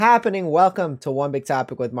Happening? Welcome to One Big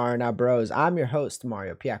Topic with Mario Now Bros. I'm your host,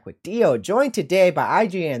 Mario Piak with Dio, joined today by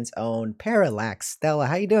IGN's own Parallax Stella.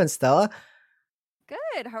 How you doing, Stella?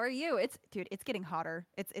 Good. How are you? It's getting hotter.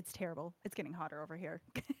 It's terrible. It's getting hotter over here.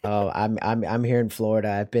 Oh, I'm here in Florida.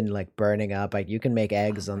 I've been like burning up. Like you can make Oh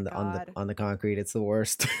eggs my on the on the god. on the concrete. It's the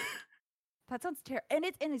worst. That sounds terrible. And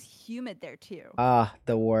it's humid there too. Ah,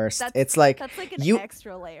 the worst. That's It's like that's like an you.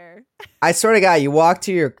 extra layer. I swear to God, you walk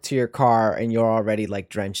to your car and you're already like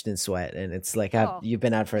drenched in sweat, and it's like Oh, you've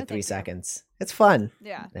been out for no 3 seconds. It's fun.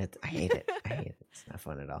 yeah. I hate it. I hate it. It's not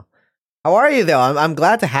fun at all. How are you though? I'm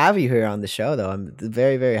glad to have you here on the show though. I'm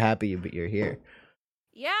very very happy you're here.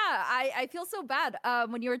 Yeah, I feel so bad.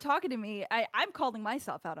 When you were talking to me, I'm calling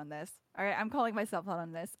myself out on this. All right, I'm calling myself out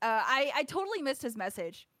on this. I totally missed his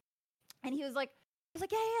message, and he's like,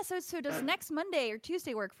 yeah. So does next Monday or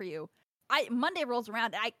Tuesday work for you? Monday rolls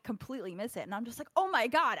around, and I completely miss it, and I'm just like, oh my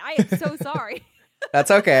god, I am so sorry.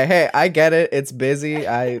 That's okay. Hey, I get it. It's busy.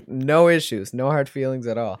 I no issues, no hard feelings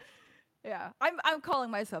at all. Yeah, I'm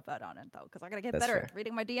calling myself out on it though, because I gotta get That's better fair. at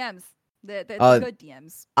reading my DMs, the Uh, good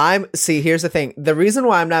DMs. I'm see. Here's the thing. The reason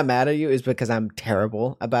why I'm not mad at you is because I'm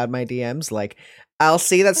terrible about my DMs. Like, I'll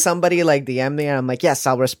see that somebody like DM me, and I'm like, yes,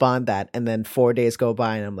 I'll respond that, and then 4 days go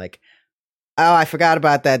by, and I'm like, oh, I forgot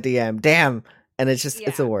about that DM. Damn, and it's the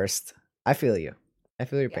Yeah, worst. I feel you. I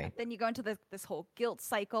feel your yeah. pain. Then you go into this whole guilt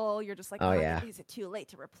cycle. You're just like, Oh oh, yeah. is it too late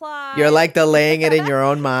to You're reply? like delaying it in your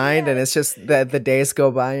own mind, and Yes, it's just that the days go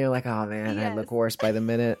by, and you're like, oh man, I yes. look worse by the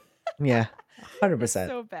minute. Yeah, hundred It's percent.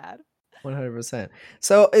 so bad. 100%.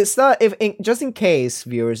 So it's not if just in case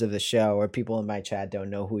viewers of the show or people in my chat don't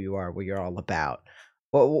know who you are, what you're all about.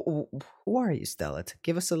 Well, who are you, Stella?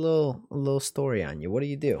 Give us a little story on you. What do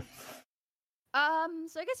you do?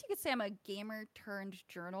 So I guess you could say I'm a gamer turned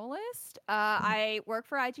journalist. I work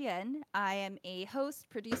for IGN. I am a host,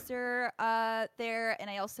 producer, there, and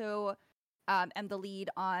I also am the lead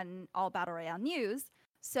on all Battle Royale news.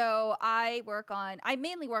 So I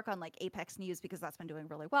mainly work on like Apex news because that's been doing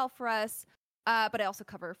really well for us. But I also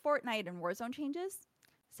cover Fortnite and Warzone changes.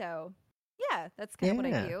 So yeah, that's kind of what I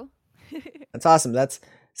Yeah. do. That's awesome. That's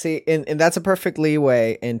see, and that's a perfect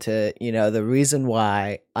leeway into the reason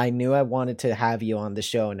why I knew I wanted to have you on the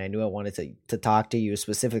show, and I knew I wanted to talk to you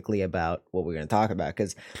specifically about what we're going to talk about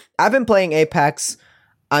because I've been playing Apex.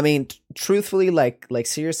 I mean, truthfully, like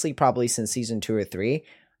seriously, probably since season 2 or 3.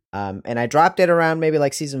 And I dropped it around maybe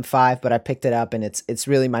like season 5, but I picked it up, and it's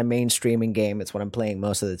really my main streaming game. It's what I'm playing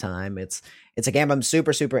most of the time. It's a game I'm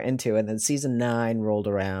super super into. And then season 9 rolled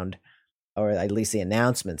around, or at least the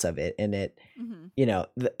announcements of it, and hmm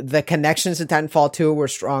the connections to Titanfall 2 were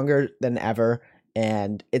stronger than ever,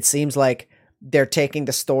 and it seems like they're taking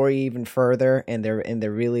the story even further, and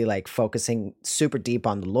they're really like focusing super deep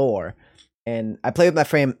on the lore. And I play with my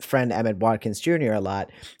friend Emmett Watkins Jr. a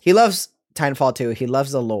lot. He loves Titanfall 2. He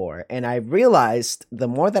loves the lore, and I realized the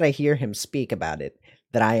more that I hear him speak about it,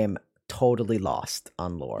 that I am totally lost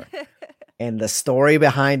on lore and the story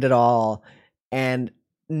behind it all, and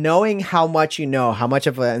knowing how much how much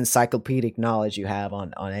of an encyclopedic knowledge you have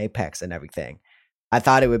on Apex and everything. I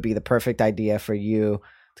thought it would be the perfect idea for you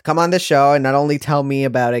to come on the show and not only tell me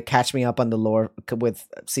about it, catch me up on the lore with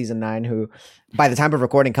season 9, who by the time of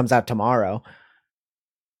recording comes out tomorrow.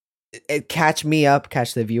 Catch me up,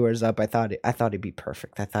 catch the viewers up. I thought it'd be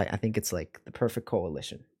perfect. I think it's like the perfect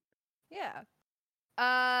coalition. Yeah.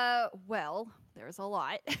 Well, there's a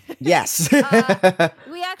lot. Yes. uh,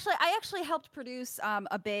 I actually helped produce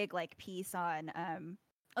a big like piece on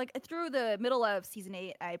like through the middle of season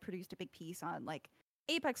 8. I produced a big piece on like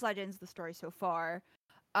Apex Legends, the story so far.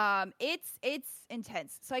 It's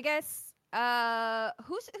intense. So I guess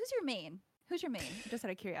who's your main? Who's your main? Just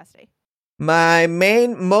out of curiosity.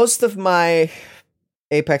 Most of my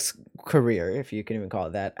Apex career, if you can even call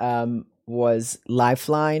it that, was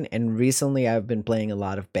Lifeline, and recently I've been playing a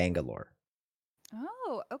lot of Bangalore.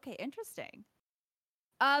 Oh, okay, interesting.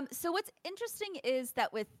 So what's interesting is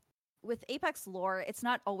that with Apex lore, it's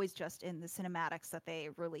not always just in the cinematics that they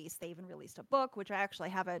release. They even released a book, which I actually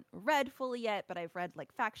haven't read fully yet, but I've read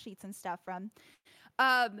like fact sheets and stuff from.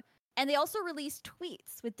 Um, and they also release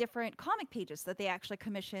tweets with different comic pages that they actually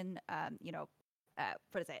commission.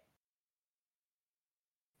 What is it?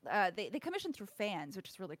 They commission through fans, which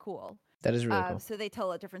is really cool. That is really cool. So they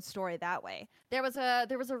tell a different story that way. There was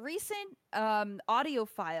a recent audio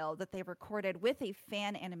file that they recorded with a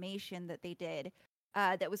fan animation that they did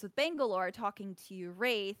that was with Bangalore talking to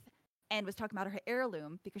Wraith and was talking about her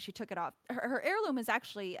heirloom because she took it off. Her heirloom is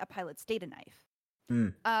actually a pilot's data knife.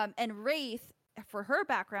 Mm. And Wraith, for her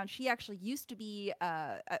background, she actually used to be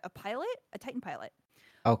a pilot, a Titan pilot.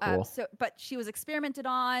 Oh, cool. But she was experimented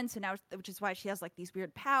on, so now, which is why she has like these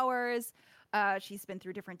weird powers. She's been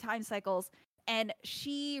through different time cycles, and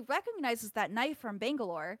she recognizes that knife from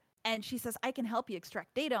Bangalore, and she says, "I can help you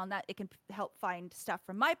extract data on that. It can help find stuff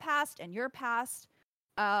from my past and your past."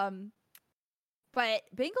 But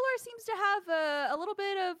Bangalore seems to have a little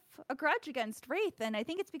bit of a grudge against Wraith, and I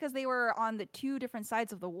think it's because they were on the two different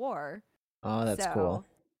sides of the war. Oh, that's cool.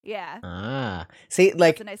 Yeah. See,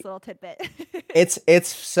 like, that's a nice little tidbit. it's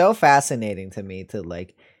so fascinating to me to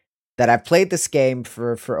like that I've played this game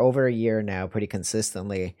for over a year now, pretty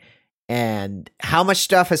consistently, and how much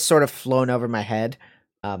stuff has sort of flown over my head.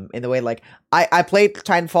 In the way, like, I played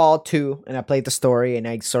Titanfall 2 and I played the story, and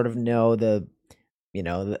I sort of know the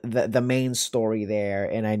main story there,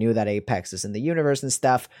 and I knew that Apex is in the universe and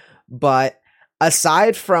stuff. But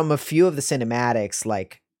aside from a few of the cinematics,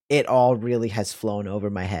 like, it all really has flown over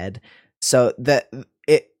my head. So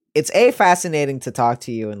it's fascinating to talk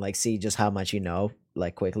to you and like see just how much you know,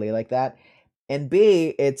 like, quickly like that. And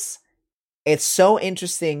B, it's so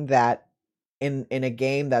interesting that in a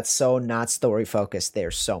game that's so not story focused,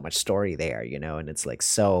 there's so much story there, and it's like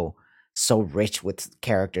so rich with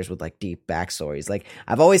characters with like deep backstories. Like,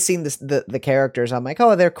 I've always seen the characters, I'm like,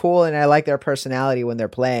 oh, they're cool and I like their personality when they're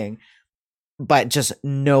playing, but just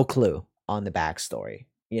no clue on the backstory,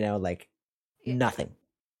 like nothing.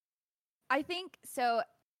 I think so.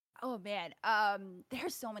 Oh man,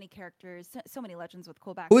 there's so many characters, so many legends with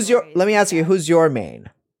cool backstories. Let me ask you, who's your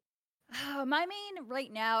main? My main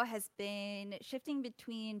right now has been shifting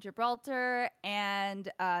between Gibraltar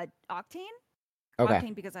and Octane. Okay.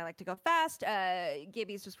 Octane because I like to go fast.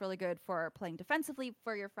 Gibby's just really good for playing defensively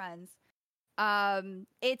for your friends.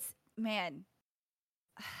 It's, man.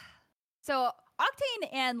 So Octane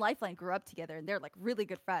and Lifeline grew up together, and they're like really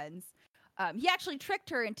good friends. He actually tricked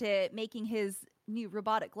her into making his new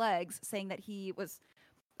robotic legs, saying that he was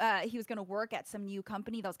going to work at some new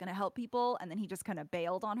company that was going to help people, and then he just kind of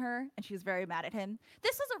bailed on her, and she was very mad at him.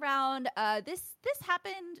 This was around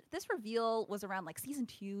this reveal was around like season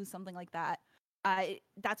 2, something like that.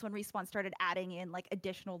 That's when Respawn started adding in like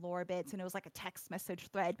additional lore bits, and it was like a text message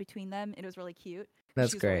thread between them. It was really cute.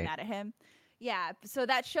 That's she was great. Really mad at him. Yeah, so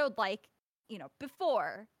that showed like,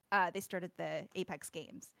 before they started the Apex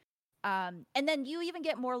games. And then you even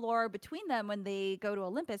get more lore between them when they go to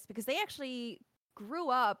Olympus, because they actually grew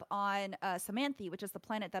up on Samanthe, which is the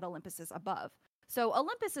planet that Olympus is above. So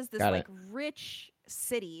Olympus is this rich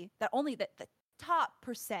city that only the top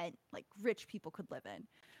percent like rich people could live in.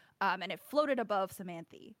 And it floated above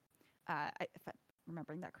Samanthe. If I'm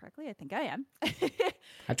remembering that correctly, I think I am.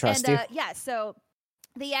 I trust you. Yeah, so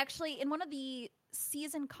they actually, in one of the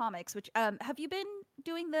season comics, which have you been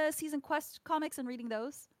doing the season quest comics and reading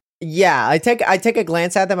those? Yeah, I take a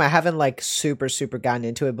glance at them. I haven't like super gotten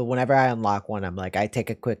into it, but whenever I unlock one, I'm like, I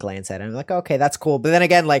take a quick glance at it. I'm like, okay, that's cool. But then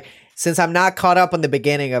again, like, since I'm not caught up on the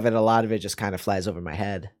beginning of it, a lot of it just kind of flies over my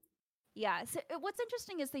head. Yeah. So what's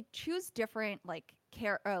interesting is they choose different like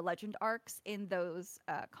legend arcs in those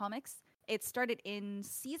comics. It started in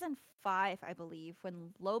season 5, I believe,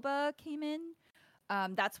 when Loba came in.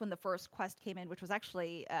 That's when the first quest came in, which was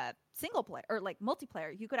actually single player or like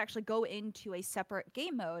multiplayer. You could actually go into a separate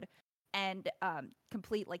game mode and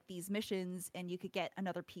complete like these missions, and you could get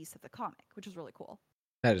another piece of the comic, which is really cool.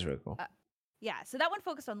 That is really cool. Yeah. So that one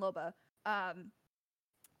focused on Loba.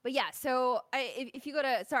 But yeah, so if you go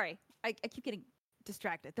to, sorry, I keep getting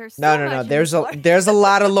distracted. There's no. There's a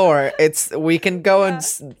lot of lore. We can go in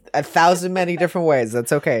 1,000 many different ways.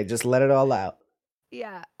 That's okay. Just let it all out.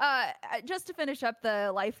 Yeah. Just to finish up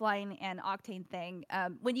the Lifeline and Octane thing,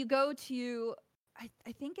 when you go to,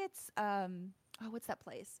 I think it's what's that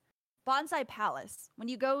place? Bonsai Palace. When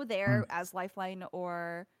you go there as Lifeline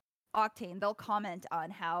or Octane, they'll comment on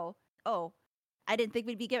how, I didn't think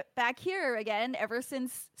we'd be back here again ever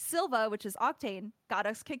since Silva, which is Octane, got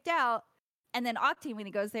us kicked out. And then Octane, when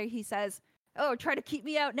he goes there, he says, "Oh, try to keep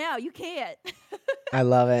me out now. You can't." I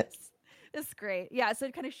love it. It's great. Yeah, so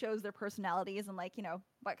it kind of shows their personalities and like,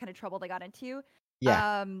 what kind of trouble they got into.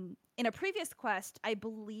 Yeah. In a previous quest, I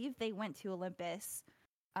believe they went to Olympus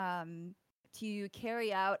to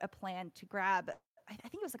carry out a plan to grab, I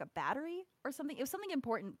think it was like a battery or something. It was something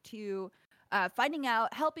important to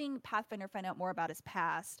helping Pathfinder find out more about his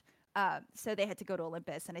past. So they had to go to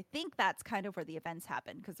Olympus, and I think that's kind of where the events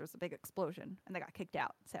happened, because there was a big explosion and they got kicked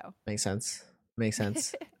out. So makes sense.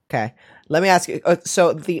 Okay, let me ask you.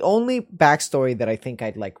 So the only backstory that I think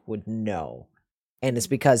I'd like would know, and it's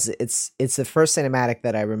because it's the first cinematic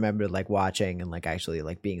that I remember like watching and like actually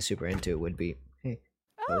like being super into, would be.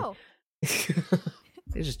 Oh.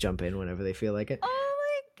 They just jump in whenever they feel like it. Oh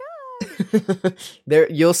my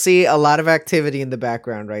There, you'll see a lot of activity in the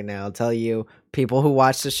background right now. I'll tell you, people who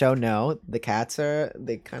watch the show know the cats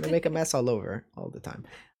they kind of make a mess all over all the time.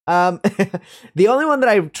 Um, the only one that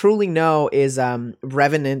I truly know is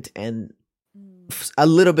Revenant and a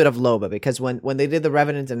little bit of Loba, because when they did the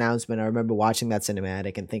Revenant announcement, I remember watching that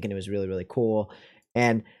cinematic and thinking it was really, really cool.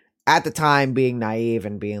 And at the time being naive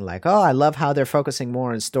and being like, oh, I love how they're focusing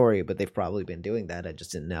more on story, but they've probably been doing that. I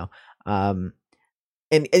just didn't know.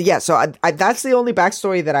 And yeah, so I that's the only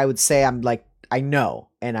backstory that I would say I'm like, I know.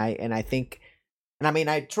 And I think, and I mean,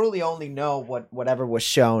 I truly only know whatever was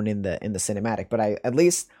shown in the cinematic, but I at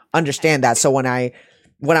least understand that. So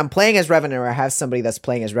when I'm playing as Revenant, or I have somebody that's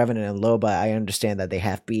playing as Revenant and Loba, I understand that they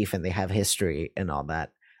have beef and they have history and all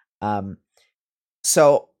that.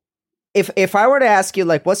 So if I were to ask you,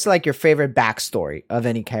 like, what's like your favorite backstory of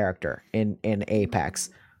any character in Apex,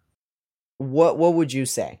 what would you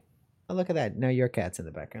say? Oh, look at that! Now your cat's in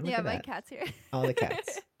the background. Look yeah, at my that. cat's here. All the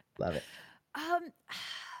cats, love it.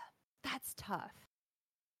 That's tough.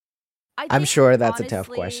 I'm think, sure that's a honestly, tough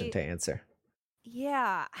question to answer.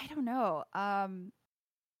 Yeah, I don't know.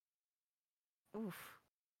 Oof.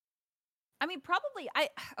 I mean, probably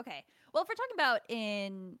okay. Well, if we're talking about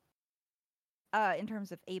in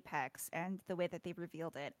terms of Apex and the way that they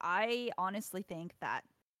revealed it, I honestly think that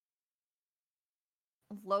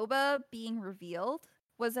Loba being revealed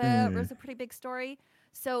was a pretty big story.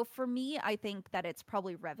 So for me, I think that it's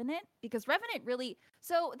probably Revenant, because Revenant really,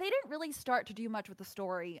 so they didn't really start to do much with the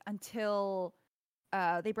story until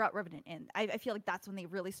they brought Revenant in. I feel like that's when they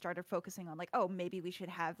really started focusing on, like, oh, maybe we should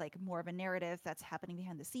have like more of a narrative that's happening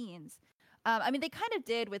behind the scenes. I mean, they kind of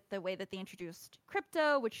did with the way that they introduced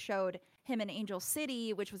Crypto, which showed him in Angel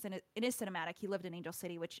City, which was in his cinematic. He lived in Angel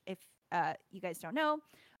City, which, if you guys don't know,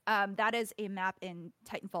 that is a map in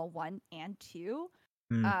Titanfall 1 and 2.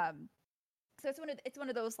 So it's one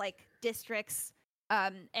of those like districts,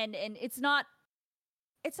 and it's not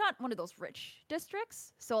one of those rich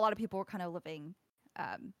districts. So a lot of people were kind of living,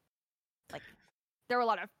 like, there were a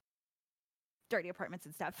lot of dirty apartments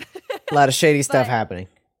and stuff. A lot of shady stuff happening.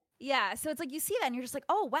 Yeah, so it's like you see that and you're just like,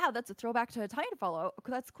 oh wow, that's a throwback to Titanfall. Oh,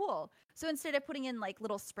 that's cool. So instead of putting in like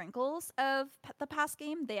little sprinkles of the past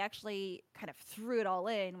game, they actually kind of threw it all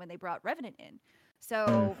in when they brought Revenant in.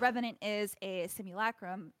 So Revenant is a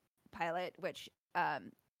simulacrum pilot, which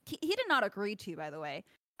he did not agree to, by the way.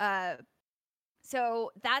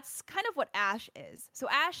 So that's kind of what Ash is. So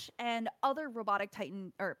Ash and other robotic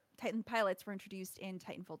Titan pilots were introduced in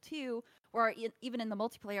Titanfall 2, where even in the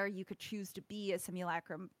multiplayer, you could choose to be a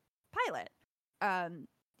simulacrum pilot.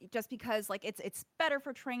 Just because, like, it's better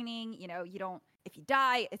for training. You know, you don't, if you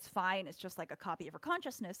die, it's fine. It's just like a copy of your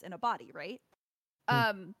consciousness in a body, right?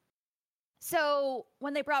 So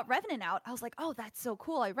when they brought Revenant out, I was like, oh, that's so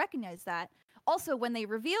cool. I recognize that. Also, when they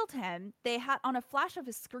revealed him, they had, on a flash of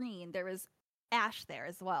his screen, there was Ash there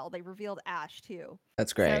as well. They revealed Ash too.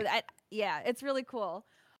 That's great. So yeah, it's really cool.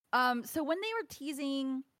 So when they were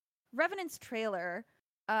teasing Revenant's trailer,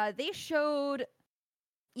 they showed,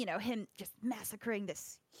 you know, him just massacring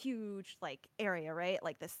this huge like area, right?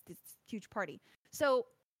 Like this huge party. So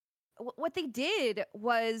what they did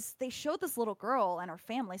was they showed this little girl and her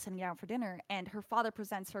family sitting down for dinner, and her father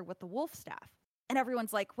presents her with the wolf staff. And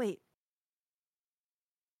everyone's like, wait,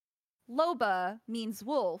 Loba means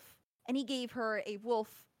wolf, and he gave her a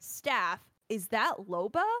wolf staff. Is that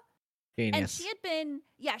Loba? Genius. And she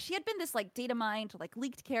had been this like data mined, like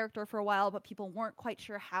leaked character for a while, but people weren't quite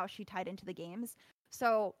sure how she tied into the games.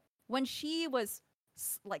 So when she was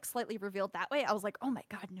like slightly revealed that way, I was like, oh my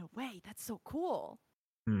God, no way. That's so cool.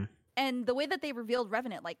 And the way that they revealed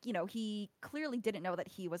Revenant, like, you know, he clearly didn't know that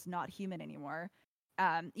he was not human anymore.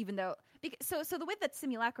 Even though, so the way that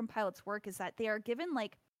simulacrum pilots work is that they are given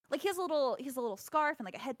like he has a little scarf and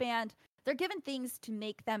like a headband. They're given things to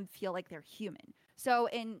make them feel like they're human. So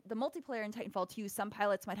in the multiplayer in Titanfall 2, some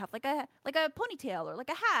pilots might have like a ponytail or like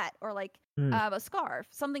a hat or like a scarf,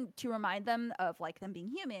 something to remind them of like them being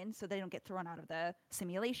human, so they don't get thrown out of the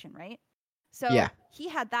simulation, right? So he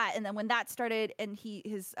had that, and then when that started and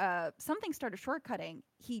his something started shortcutting,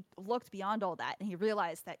 he looked beyond all that and he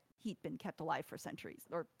realized that he'd been kept alive for centuries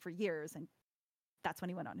or for years, and that's when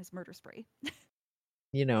he went on his murder spree.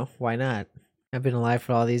 You know, why not? I've been alive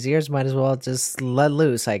for all these years, might as well just let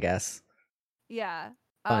loose, I guess. Yeah.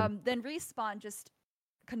 Then Respawn just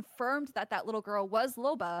confirmed that little girl was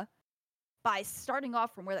Loba by starting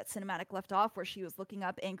off from where that cinematic left off, where she was looking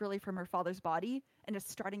up angrily from her father's body, and just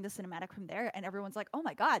starting the cinematic from there. And everyone's like, oh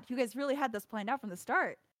my God, you guys really had this planned out from the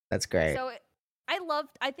start. That's great. So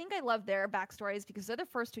I think I love their backstories because they're the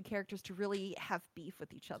first two characters to really have beef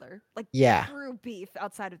with each other. Like Yeah. true beef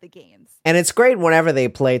outside of the games. And it's great whenever they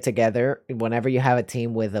play together. Whenever you have a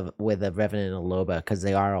team with a Revenant and a Loba, because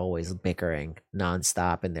they are always bickering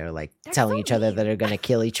nonstop, and they're like They're telling so each other mean. that they're gonna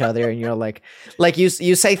kill each other, and you're like you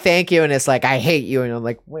say thank you, and it's like I hate you, and I'm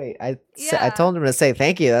like, wait, I Yeah. told him to say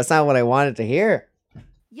thank you. That's not what I wanted to hear.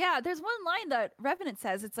 Yeah, there's one line that Revenant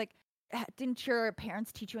says. It's like, didn't your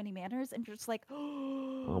parents teach you any manners? And you're just like,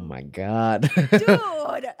 Oh my god,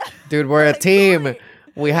 dude, dude, we're a Like, team. really?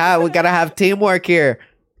 We gotta have teamwork here.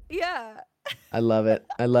 Yeah. I love it.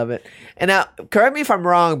 I love it. And now, correct me if I'm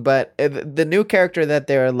wrong, but the new character that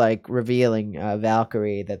they're like revealing,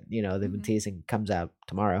 Valkyrie, that they've been Mhm. teasing, comes out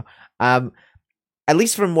tomorrow. At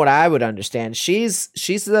least from what I would understand, she's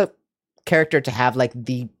the character to have like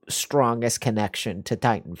the strongest connection to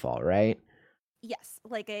Titanfall, right? Yes,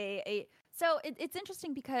 like so it's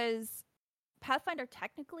interesting because Pathfinder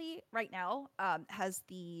technically right now has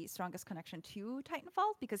the strongest connection to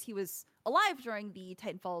Titanfall because he was alive during the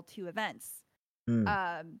Titanfall 2 events.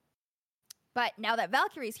 Mm. But now that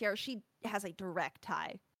Valkyrie's here, she has a direct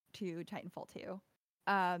tie to Titanfall 2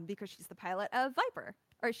 because she's the pilot of Viper.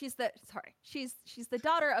 Or she's the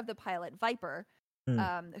daughter of the pilot Viper,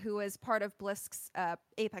 who is part of Blisk's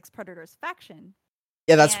Apex Predators faction.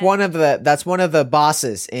 Yeah, that's one of the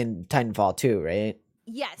bosses in Titanfall 2, right?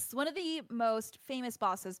 Yes, one of the most famous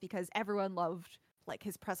bosses because everyone loved like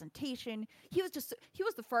his presentation. He was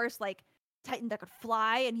the first like Titan that could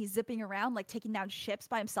fly, and he's zipping around like taking down ships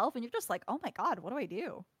by himself, and you're just like, oh my god, what do I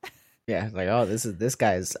do? Yeah, like, oh, this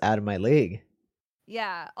guy's out of my league.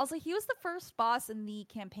 Yeah. Also, he was the first boss in the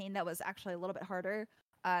campaign that was actually a little bit harder,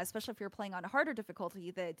 especially if you're playing on a harder difficulty.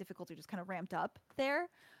 The difficulty just kind of ramped up there.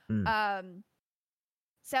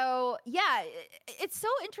 So yeah, it's so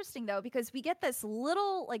interesting though because we get this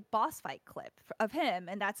little like boss fight clip of him,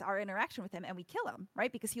 and that's our interaction with him, and we kill him,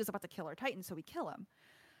 right? Because he was about to kill our Titan, so we kill him.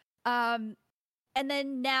 And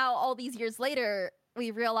then now all these years later,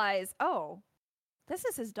 we realize, oh, this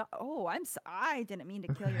is his oh, I didn't mean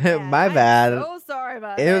to kill your dad. My bad. I'm so sorry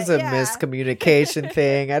about it that. It was a miscommunication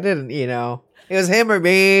thing. I didn't, it was him or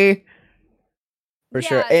me. For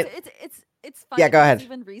sure. It's funny. Yeah, go ahead.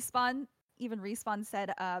 Even Respawn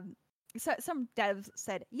said, so some devs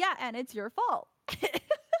said, yeah, and it's your fault.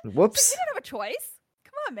 Whoops. So you don't have a choice.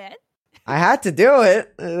 Come on, man. I had to do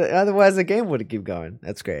it. Otherwise the game would keep going.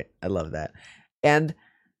 That's great. I love that. And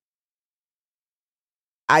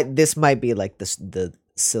this might be like the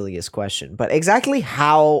silliest question, but exactly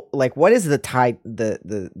how, like, what is the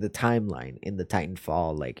timeline in the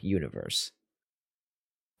Titanfall like universe?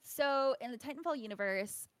 So in the Titanfall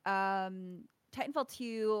universe, Titanfall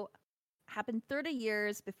 2 happened 30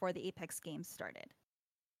 years before the Apex games started.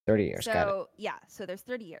 30 years. So got it. Yeah, so there's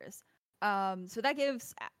 30 years. So that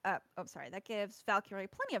gives that gives Valkyrie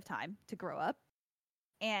plenty of time to grow up.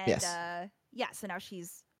 And yes. So now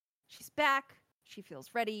she's back. She feels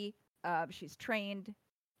ready. She's trained,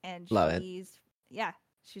 and she's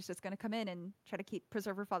just gonna come in and try to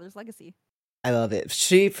preserve her father's legacy. I love it.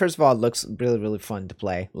 She, first of all, looks really, really fun to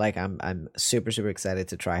play. Like, I'm super, super excited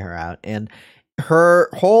to try her out. And her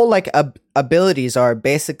whole like abilities are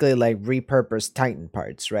basically like repurposed Titan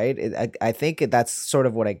parts, right? I think that's sort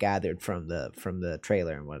of what I gathered from the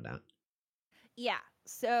trailer and whatnot. Yeah.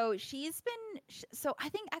 So she's been. So I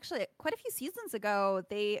think actually quite a few seasons ago,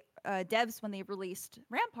 they devs, when they released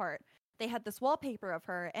Rampart, they had this wallpaper of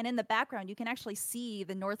her, and in the background you can actually see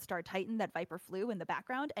the North Star Titan that Viper flew in the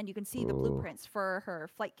background, and you can see the blueprints for her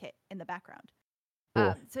flight kit in the background.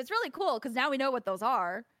 Cool. So it's really cool because now we know what those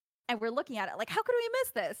are, and we're looking at it like, how could we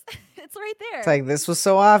miss this? It's right there. It's like, this was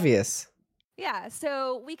so obvious. Yeah,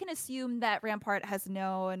 so we can assume that Rampart has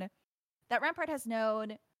known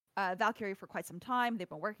Valkyrie for quite some time. They've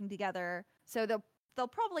been working together, so they'll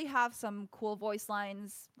probably have some cool voice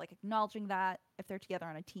lines like acknowledging that if they're together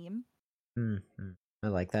on a team. Mm-hmm. I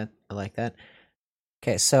like that.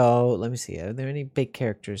 Okay, so let me see. Are there any big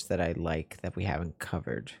characters that I like that we haven't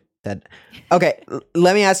covered? Okay,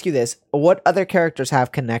 let me ask you this: what other characters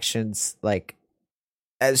have connections like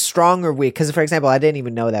as strong or weak? Because, for example, I didn't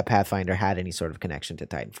even know that Pathfinder had any sort of connection to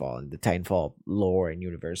Titanfall and the Titanfall lore and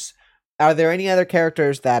universe. Are there any other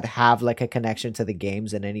characters that have like a connection to the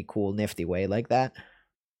games in any cool, nifty way like that?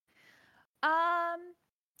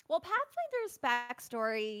 Well, Pathfinder's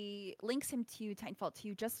backstory links him to Titanfall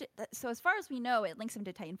 2. So as far as we know, it links him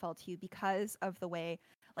to Titanfall 2 because of the way,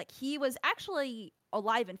 like, he was actually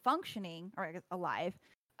alive and functioning, or I guess alive,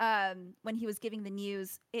 when he was giving the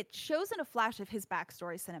news. It shows in a flash of his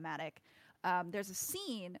backstory cinematic. There's a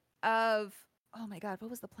scene of, oh my god, what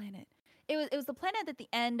was the planet? it was the planet at the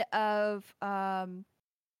end of oh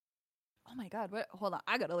my god, what, hold on,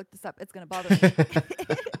 I gotta look this up. It's gonna bother me.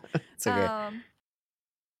 It's okay.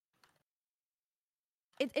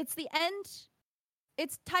 It's the end.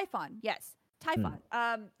 It's Typhon. Yes, Typhon.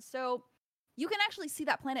 So you can actually see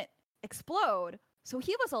that planet explode. So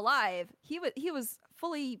he was alive. He was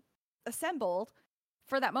fully assembled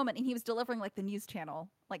for that moment, and he was delivering like the news channel,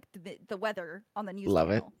 like the weather on the news Love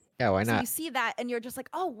channel. it. Yeah, why So not? you see that, and you're just like,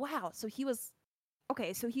 oh wow. So he was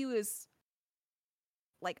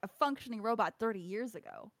like a functioning robot 30 years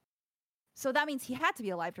ago. So that means he had to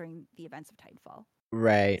be alive during the events of Titanfall.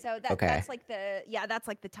 Right. So okay. that's like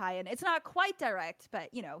the tie-in. It's not quite direct,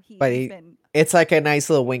 but you know, he's been. It's like a nice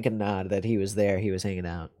little wink and nod that he was there. He was hanging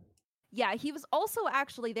out. Yeah, he was also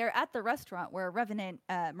actually there at the restaurant where Revenant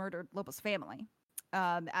murdered Lobo's family,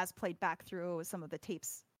 as played back through some of the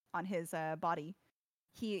tapes on his body.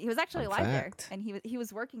 He was actually alive there, and he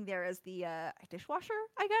was working there as the dishwasher,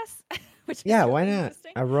 I guess. Which yeah, why not?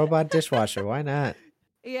 A robot dishwasher, why not?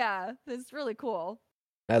 Yeah, it's really cool.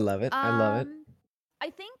 I love it. I love it. I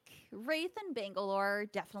think Wraith and Bangalore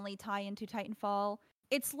definitely tie into Titanfall.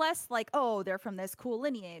 It's less like, oh, they're from this cool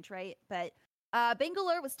lineage, right? But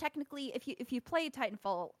Bangalore was technically, if you play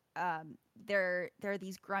Titanfall, there are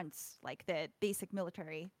these grunts, like the basic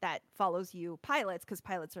military that follows you pilots, because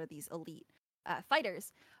pilots are these elite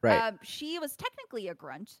fighters. Right. She was technically a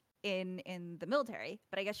grunt in the military,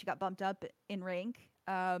 but I guess she got bumped up in rank.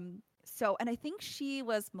 So, and I think she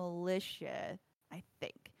was militia, I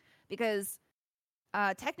think, because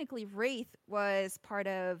technically Wraith was part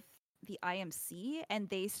of the IMC, and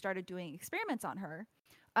they started doing experiments on her.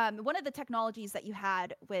 One of the technologies that you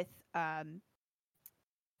had with Titanfall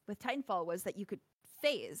was that you could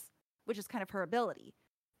phase, which is kind of her ability,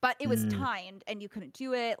 but it was timed, and you couldn't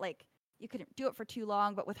do it. Like, you couldn't do it for too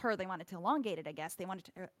long. But with her, they wanted to elongate it. I guess they wanted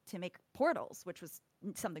to make portals, which was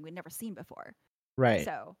something we'd never seen before. Right.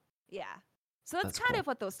 So yeah. So that's kind of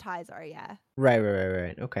what those ties are. Yeah. Right.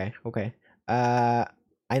 Okay. I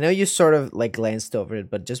know you sort of like glanced over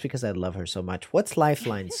it, but just because I love her so much, what's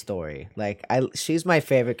Lifeline's story? Like, she's my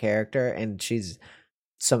favorite character, and she's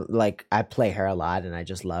I play her a lot, and I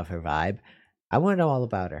just love her vibe. I want to know all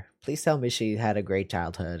about her. Please tell me she had a great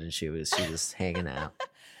childhood and she was hanging out.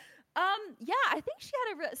 Yeah, I think she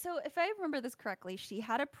had so if I remember this correctly, she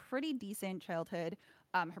had a pretty decent childhood.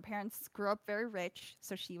 Her parents grew up very rich,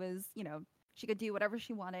 so she was, she could do whatever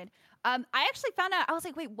she wanted. I actually found out, I was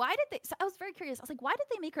like, wait, why did they, so I was very curious. I was like, why did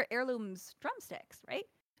they make her heirlooms drumsticks, right?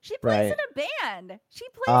 She plays in a band. She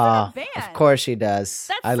plays in a band. Of course she does.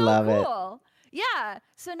 That's so love cool. It. Yeah.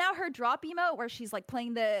 So now her drop emote where she's like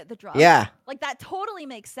playing the drum. Yeah. Like that totally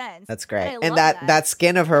makes sense. That's great. And that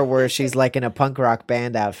skin of her where she's like in a punk rock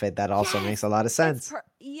band outfit, that also makes a lot of sense.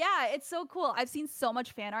 It's so cool. I've seen so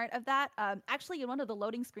much fan art of that. Actually in one of the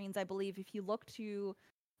loading screens, I believe if you look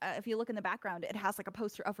in the background, it has like a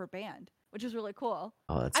poster of her band, which is really cool.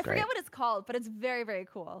 Oh, that's great. I forget what it's called, but it's very, very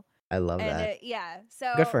cool. I love that.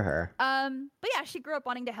 So good for her. But yeah, she grew up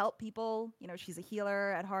wanting to help people. She's a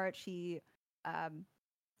healer at heart. She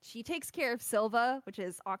takes care of Silva, which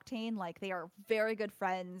is Octane. Like, they are very good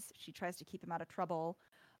friends. She tries to keep him out of trouble.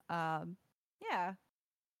 I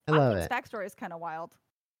love Octane's backstory is kind of wild.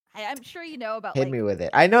 I'm sure you know about. Hit me with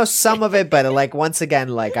it. I know some of it, but like once again,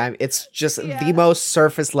 like it's just the most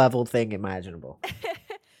surface level thing imaginable.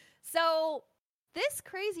 So this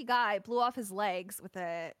crazy guy blew off his legs with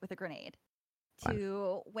a grenade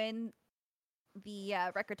to win the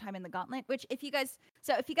record time in the Gauntlet. Which, if you guys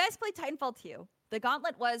play Titanfall 2, the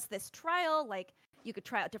Gauntlet was this trial. Like, you could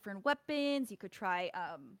try out different weapons. You could try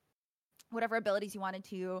whatever abilities you wanted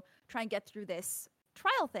to try and get through this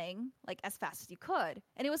trial thing like as fast as you could,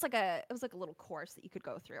 and it was like a little course that you could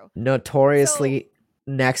go through. Notoriously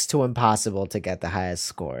next to impossible to get the highest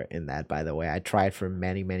score in that, by the way. I tried for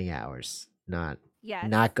many hours. Not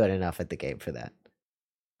good enough at the game for that.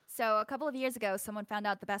 So a couple of years ago, someone found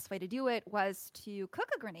out the best way to do it was to cook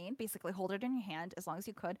a grenade, basically hold it in your hand as long as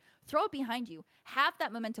you could, throw it behind you, have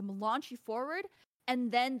that momentum launch you forward,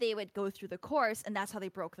 and then they would go through the course, and that's how they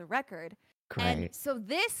broke the record. Great. And so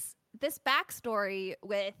this backstory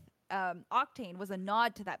with Octane was a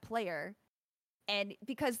nod to that player, and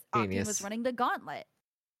because Octane was running the Gauntlet,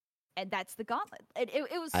 and that's the Gauntlet.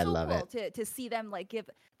 It was so cool to see them like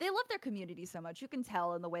they love their community so much. You can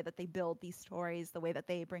tell in the way that they build these stories, the way that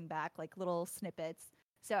they bring back like little snippets.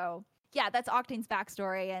 So yeah, that's Octane's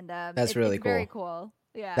backstory, and that's really it's cool. Very cool.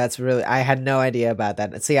 Yeah, I had no idea about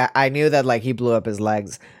that. See, I knew that like he blew up his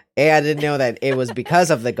legs. I didn't know that it was because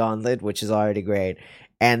of the Gauntlet, which is already great.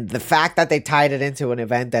 And the fact that they tied it into an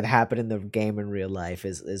event that happened in the game in real life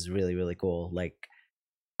is really, really cool. Like,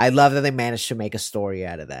 I love that they managed to make a story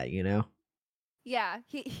out of that, you know? Yeah,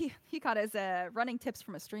 he got his running tips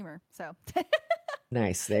from a streamer, so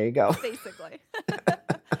Nice. There you go. basically.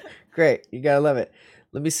 Great. You gotta love it.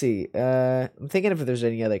 Let me see. I'm thinking if there's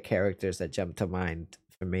any other characters that jump to mind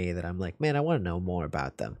for me that I'm like, man, I want to know more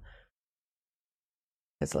about them.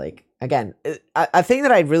 It's like, again, a thing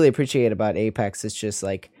that I really appreciate about Apex is just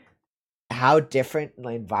like how different,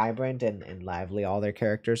 like vibrant and lively all their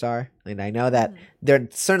characters are. And I know that they're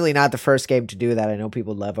certainly not the first game to do that. I know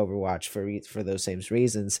people love Overwatch for those same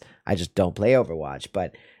reasons. I just don't play Overwatch,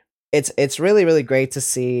 but it's really really great to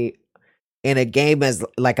see in a game as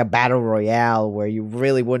like a battle royale where you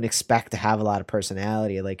really wouldn't expect to have a lot of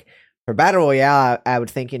personality. Like for battle royale, I would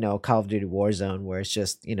think, Call of Duty Warzone, where it's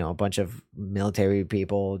just, a bunch of military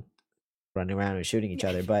people running around and shooting each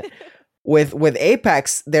other. But with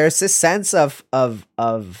Apex, there's this sense of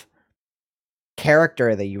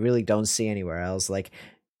character that you really don't see anywhere else. Like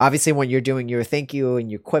obviously when you're doing your thank you and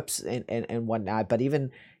your quips and whatnot, but even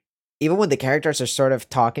when the characters are sort of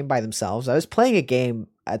talking by themselves. I was playing a game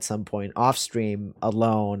at some point off stream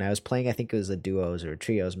alone. I was playing, I think it was a duos or a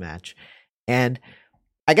trios match. And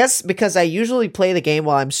I guess because I usually play the game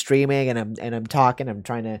while I'm streaming and I'm talking, I'm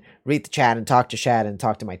trying to read the chat and talk to chat and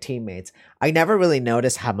talk to my teammates. I never really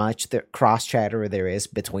noticed how much the cross chatter there is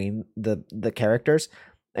between the characters.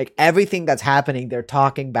 Like everything that's happening, they're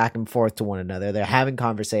talking back and forth to one another. They're having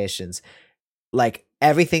conversations. Like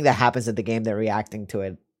everything that happens in the game, they're reacting to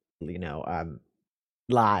it,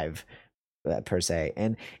 live per se.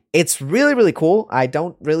 And it's really, really cool. I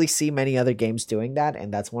don't really see many other games doing that.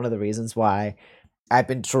 And that's one of the reasons why I've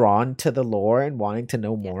been drawn to the lore and wanting to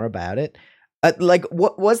know more about it. Like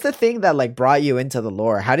what was the thing that like brought you into the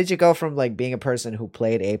lore? How did you go from like being a person who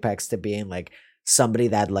played Apex to being like somebody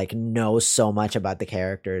that like knows so much about the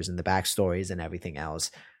characters and the backstories and everything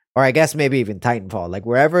else? Or I guess maybe even Titanfall, like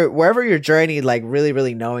wherever your journey, like really,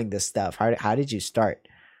 really knowing this stuff. How did you start?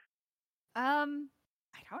 I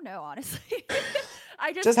don't know, honestly.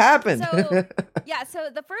 I just happened. So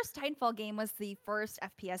the first Titanfall game was the first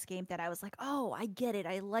FPS game that I was like, oh, I get it.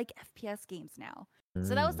 I like FPS games now.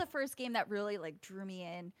 So that was the first game that really like drew me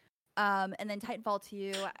in. And then Titanfall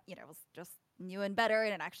 2, was just new and better,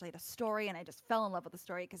 and it actually had a story, and I just fell in love with the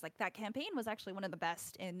story because like that campaign was actually one of the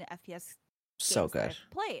best in FPS so games good that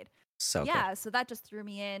I've played. So good. So that just threw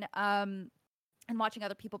me in. And watching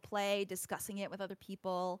other people play, discussing it with other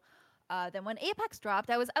people. Then when Apex dropped,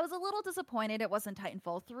 I was a little disappointed it wasn't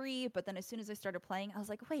Titanfall 3, but then as soon as I started playing, I was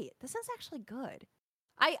like, wait, this is actually good.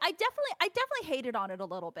 I definitely hated on it a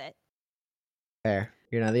little bit. Fair.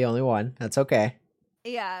 You're not the only one. That's okay.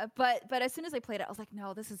 Yeah, but as soon as I played it, I was like,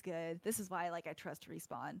 no, this is good. This is why I trust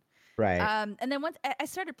Respawn. Right. And then once I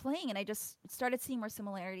started playing and I just started seeing more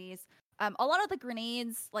similarities. A lot of the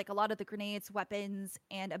grenades, weapons,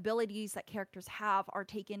 and abilities that characters have are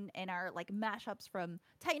taken and are like mashups from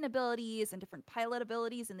Titan abilities and different pilot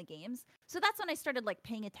abilities in the games. So that's when I started like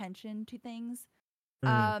paying attention to things.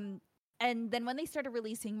 And then when they started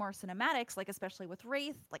releasing more cinematics, like especially with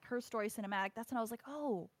Wraith, like her story cinematic, that's when I was like,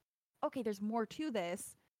 oh, okay, there's more to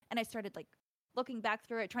this. And I started like looking back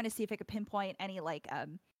through it, trying to see if I could pinpoint any like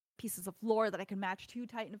pieces of lore that I could match to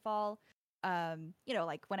Titanfall.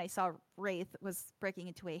 Like when I saw Wraith was breaking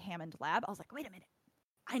into a Hammond lab, I was like, wait a minute,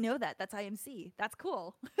 I know that. That's IMC. That's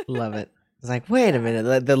cool. Love it. It's like, wait a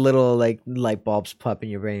minute, the little like light bulbs pop in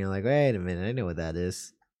your brain. You're like, wait a minute, I know what that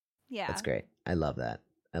is. Yeah, that's great. I love that.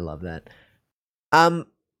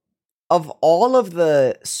 Of all of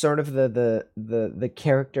the sort of the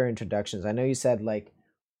character introductions, I know you said like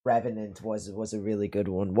Revenant was a really good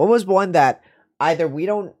one. What was one that either we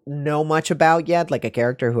don't know much about yet, like a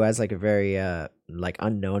character who has like a very like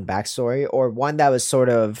unknown backstory, or one that was sort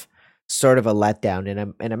of a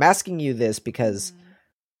letdown? And I'm asking you this because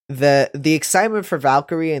the excitement for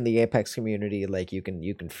Valkyrie in the Apex community, like you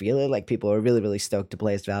can feel it. Like people are really really stoked to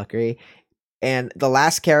play as Valkyrie, and the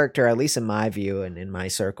last character, at least in my view and in my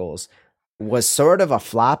circles, was sort of a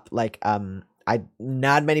flop. Like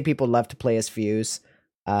not many people love to play as Fuse.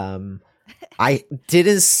 I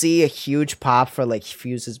didn't see a huge pop for like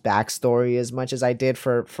Fuse's backstory as much as I did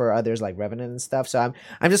for others like Revenant and stuff. So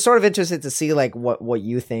I'm just sort of interested to see like what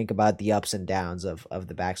you think about the ups and downs of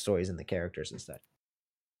the backstories and the characters and stuff.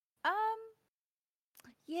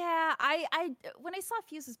 Yeah, I when I saw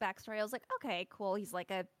Fuse's backstory, I was like, okay, cool. He's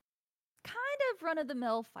like a kind of run of the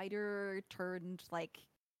mill fighter turned like,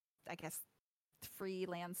 I guess,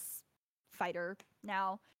 freelance fighter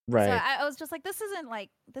now. Right. So I was just like, this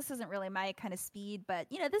isn't really my kind of speed, but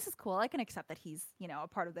this is cool. I can accept that he's a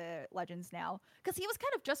part of the Legends now, because he was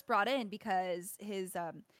kind of just brought in because his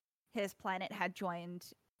planet had joined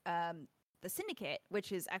the Syndicate,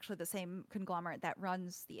 which is actually the same conglomerate that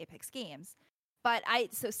runs the Apex games. But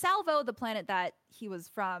so Salvo, the planet that he was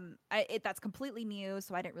from, that's completely new,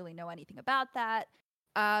 so I didn't really know anything about that.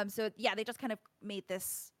 So yeah, they just kind of made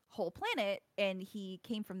this whole planet, and he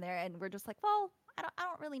came from there, and we're just like, well, I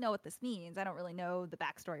don't really know what this means. I don't really know the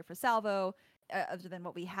backstory for Salvo, other than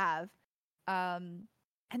what we have. And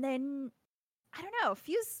then I don't know,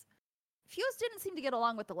 Fuse didn't seem to get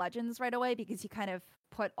along with the Legends right away, because he kind of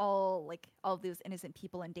put all of those innocent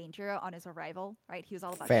people in danger on his arrival, right? He was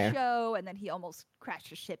all about the show, and then he almost crashed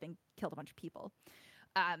his ship and killed a bunch of people.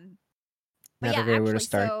 But Not yeah, a great way to actually,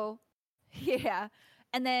 start. so yeah.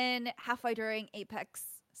 And then halfway during Apex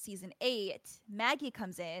Season 8, Maggie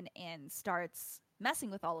comes in and starts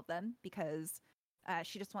messing with all of them, because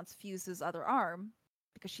she just wants Fuse's other arm,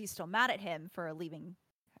 because she's still mad at him for leaving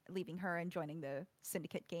her and joining the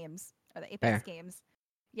Syndicate games, or the Apex games.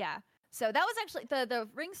 Yeah. So that was actually the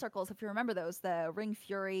Ring Circles, if you remember those, the Ring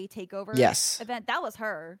Fury takeover event. That was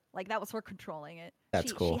her. Like, that was her controlling it.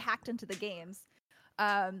 That's cool. She hacked into the games.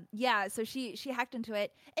 Yeah, so she hacked into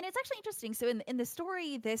it. And it's actually interesting. So in the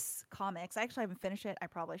story, this comics, I actually haven't finished it. I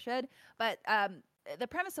probably should. But the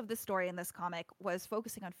premise of this story in this comic was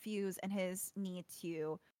focusing on Fuse and his need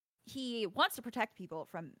to, he wants to protect people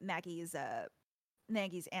from Maggie's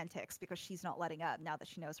antics, because she's not letting up now that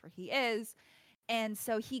she knows where he is. And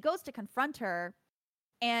so he goes to confront her,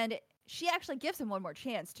 and she actually gives him one more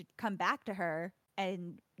chance to come back to her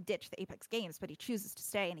and ditch the Apex games, but he chooses to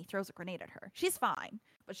stay, and he throws a grenade at her. She's fine,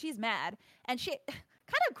 but she's mad. And she,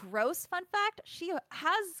 kind of gross fun fact, she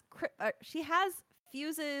has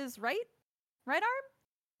Fuse's right arm?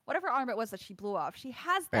 Whatever arm it was that she blew off, she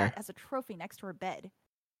has that as a trophy next to her bed.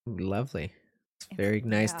 Lovely. It's very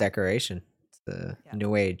nice decoration. It's the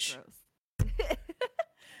New Age.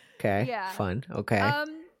 Okay. Yeah. Fun. Okay.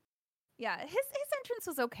 Yeah, his entrance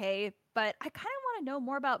was okay, but I kind of want to know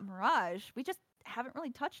more about Mirage. We just haven't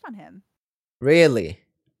really touched on him. Really?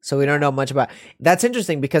 So we don't know much about. That's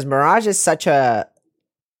interesting, because Mirage is such a,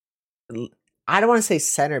 I don't want to say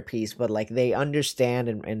centerpiece, but like they understand,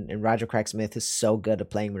 and Roger Craig Smith is so good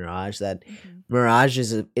at playing Mirage that Mirage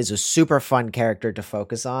is a super fun character to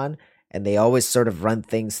focus on, and they always sort of run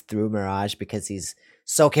things through Mirage because he's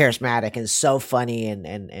so charismatic and so funny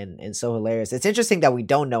and so hilarious. It's interesting that we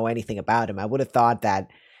don't know anything about him. I would have thought that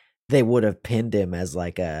they would have pinned him as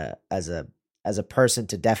like as a person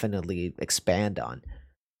to definitely expand on.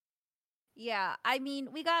 Yeah, I mean,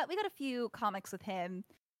 we got a few comics with him.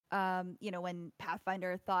 When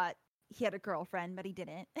Pathfinder thought he had a girlfriend, but he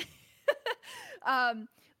didn't. But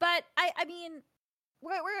I mean,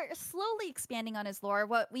 we're slowly expanding on his lore.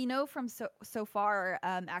 What we know from so far,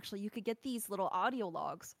 actually, you could get these little audio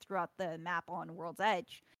logs throughout the map on World's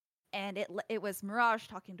Edge, and it was Mirage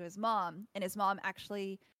talking to his mom, and his mom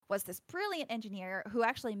actually was this brilliant engineer who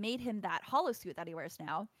actually made him that holosuit that he wears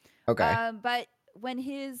now. Okay. But when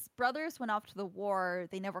his brothers went off to the war,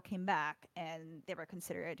 they never came back, and they were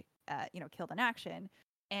considered, killed in action.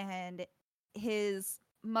 And his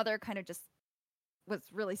mother kind of just was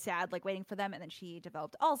really sad, like waiting for them, and then she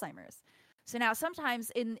developed Alzheimer's. So now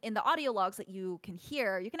sometimes in the audio logs that you can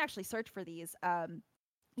hear, you can actually search for these.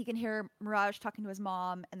 You can hear Mirage talking to his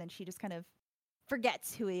mom, and then she just kind of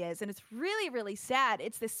forgets who he is, and it's really, really sad.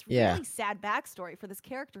 It's this really sad backstory for this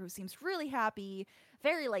character who seems really happy,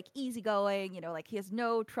 very like easygoing, like he has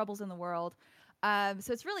no troubles in the world.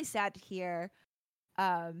 So it's really sad to hear.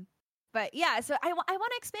 But yeah, so I want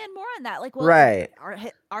to expand more on that. Like, well, right.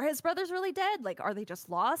 Are his brothers really dead? Like, are they just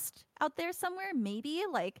lost out there somewhere? Maybe,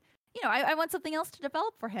 like, I want something else to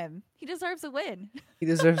develop for him. He deserves a win. He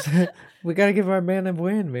deserves. We gotta give our man a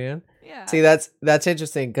win, man. Yeah. See, that's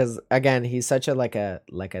interesting, because again, he's such a like a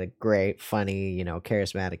great, funny,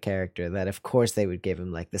 charismatic character that of course they would give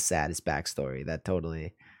him like the saddest backstory. That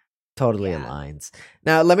totally aligns.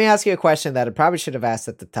 Now, let me ask you a question that I probably should have asked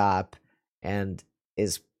at the top, and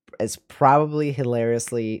is probably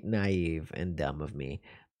hilariously naive and dumb of me.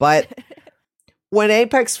 But when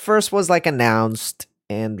Apex first was like announced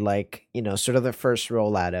and like, sort of the first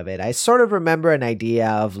rollout of it, I sort of remember an idea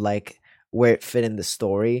of like where it fit in the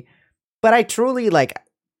story. But I truly like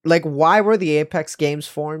why were the Apex games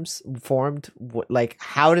formed? Like,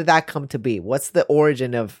 how did that come to be? What's the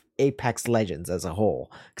origin of Apex Legends as a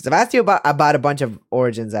whole? Because I've asked you about a bunch of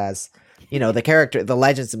origins as the character, the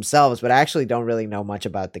legends themselves, but I actually don't really know much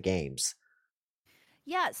about the games.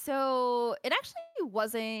 Yeah, so it actually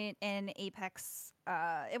wasn't an Apex.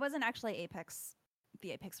 It wasn't actually Apex,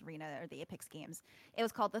 the Apex Arena or the Apex games. It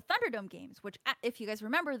was called the Thunderdome games, which, if you guys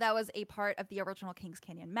remember, that was a part of the original Kings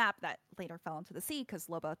Canyon map that later fell into the sea because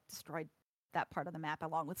Loba destroyed that part of the map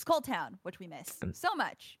along with Skulltown, which we miss so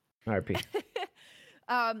much. RP.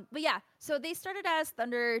 But yeah, so they started as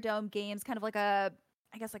Thunderdome Games, kind of like a,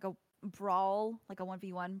 I guess like a brawl, like a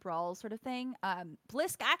 1v1 brawl sort of thing.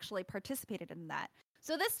 Blisk actually participated in that.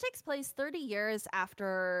 So this takes place 30 years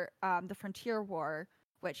after the Frontier War,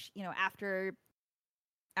 which, after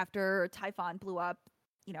Typhon blew up,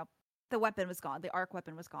 you know, the weapon was gone. The arc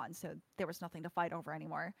weapon was gone, so there was nothing to fight over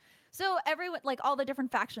anymore. So everyone, like all the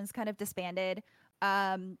different factions, kind of disbanded.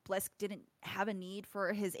 Blisk didn't have a need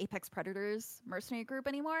for his Apex Predators mercenary group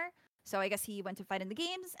anymore, so I guess he went to fight in the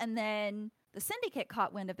games. And then the Syndicate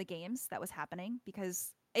caught wind of the games that was happening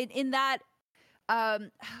because in that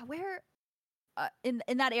where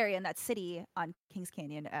in that area, in that city on Kings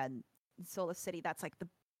Canyon and Solis City, that's like the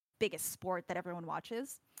biggest sport that everyone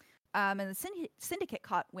watches. And the Syndicate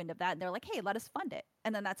caught wind of that, and they're like, "Hey, let us fund it."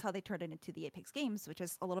 And then that's how they turned it into the Apex Games, which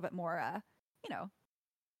is a little bit more,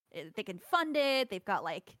 they can fund it. They've got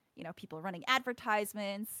people running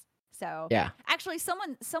advertisements. So Yeah. actually,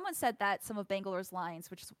 someone said that some of Bangalore's lines,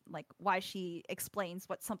 which is like why she explains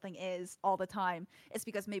what something is all the time, is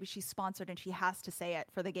because maybe she's sponsored and she has to say it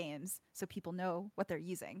for the games so people know what they're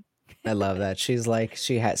using. I love that. She's like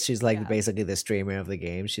Yeah. basically the streamer of the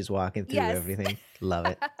game. She's walking through Yes. everything. Love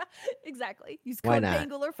it. Exactly. Use Why code not?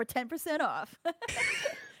 Bangalore for 10% off.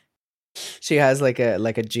 She has like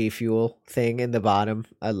a G Fuel thing in the bottom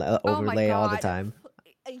Oh my overlay all the God. time.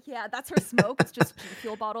 Yeah, that's her smoke. It's just G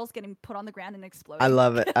Fuel bottles getting put on the ground and exploding. I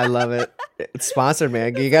love it. I love it. It's sponsored,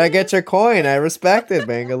 man. You gotta get your coin. I respect it,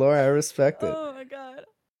 Bangalore. I respect it. Oh my God.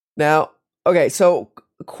 Now, okay, so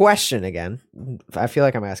question again. I feel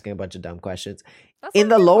like I'm asking a bunch of dumb questions. That's In what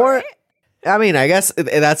the I'm here for, lore, right? I mean, I guess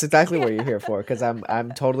that's exactly what you're here for, because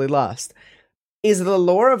I'm totally lost. Is the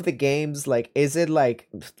lore of the games like? Is it like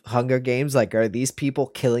Hunger Games? Like, are these people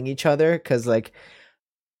killing each other? Because like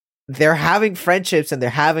they're having friendships and they're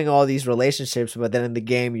having all these relationships, but then in the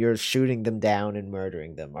game you're shooting them down and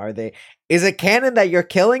murdering them. Are they? Is it canon that you're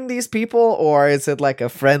killing these people, or is it like a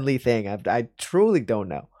friendly thing? I truly don't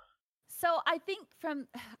know. So I think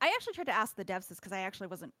I actually tried to ask the devs this because I actually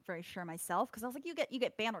wasn't very sure myself, because I was like, you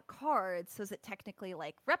get banner cards, so is it technically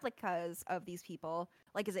like replicas of these people?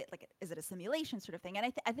 Like, is it a simulation sort of thing?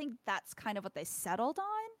 And I think that's kind of what they settled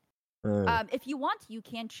on. If you want, you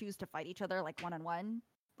can choose to fight each other like one on one,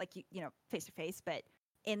 like face to face. But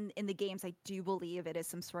in the games, I do believe it is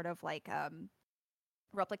some sort of like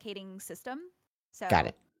replicating system. So Got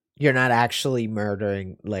it. You're not actually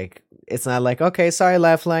murdering. Like, it's not like, okay, sorry,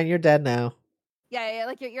 Lifeline, you're dead now. Yeah,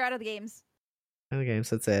 like you're out of the games. Out of the games,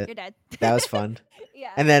 that's it. You're dead. That was fun.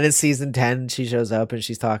 Yeah. And then in season 10, she shows up and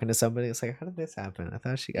she's talking to somebody. It's like, how did this happen? I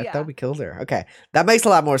thought we killed her. Okay, that makes a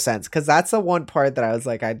lot more sense, because that's the one part that I was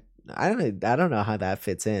like, I don't know how that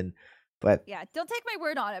fits in, but yeah, don't take my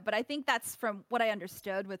word on it, but I think that's from what I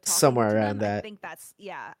understood with talking somewhere to around them. that. I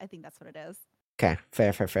think that's what it is. Okay,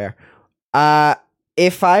 fair.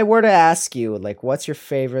 If I were to ask you, like, what's your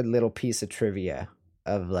favorite little piece of trivia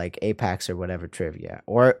of like Apex or whatever trivia,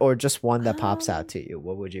 or just one that pops out to you,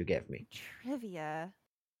 what would you give me? Trivia.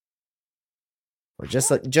 Or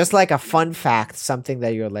just like a fun fact, something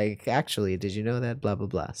that you're like, actually, did you know that? Blah blah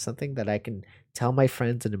blah. Something that I can tell my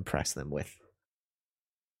friends and impress them with.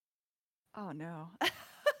 Oh no.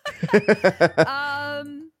 I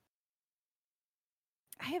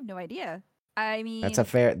have no idea. I mean, That's a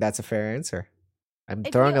fair answer. I'm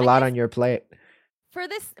If throwing you- a I lot guess- on your plate. for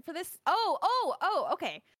this. Oh,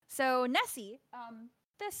 okay. So Nessie,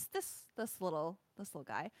 this little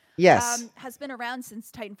guy, Yes. has been around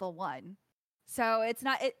since Titanfall 1. So it's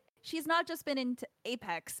not it. She's not just been into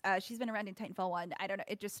Apex. She's been around in Titanfall 1. I don't know.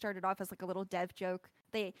 It just started off as like a little dev joke.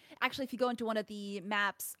 They actually, if you go into one of the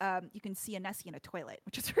maps, you can see a Nessie in a toilet,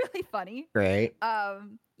 which is really funny. Great.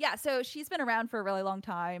 Yeah. So she's been around for a really long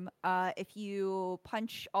time. If you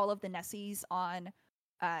punch all of the Nessies on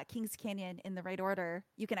Kings Canyon in the right order,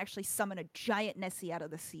 you can actually summon a giant Nessie out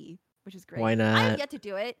of the sea, which is great. Why not? I have yet to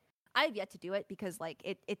do it because like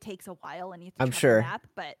it takes a while and you have to I'm travel sure. the map.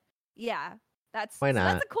 But yeah, Why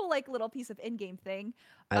not? That's a cool like little piece of in-game thing.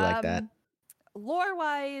 I like that.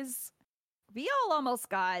 Lore-wise, we all almost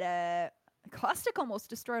got Caustic almost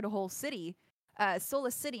destroyed a whole city,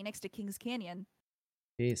 Solis City next to Kings Canyon.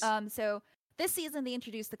 Jeez. So this season they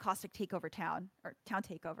introduced the Caustic Takeover Town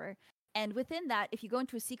Takeover. And within that, if you go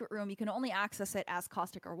into a secret room, you can only access it as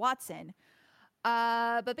Caustic or Watson.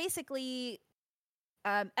 But basically,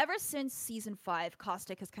 ever since season 5,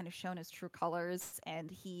 Caustic has kind of shown his true colors,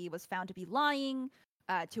 and he was found to be lying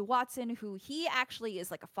to Watson, who he actually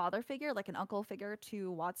is like a father figure, like an uncle figure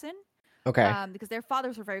to Watson. Okay. Because their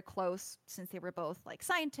fathers were very close since they were both like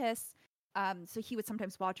scientists. So he would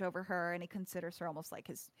sometimes watch over her, and he considers her almost like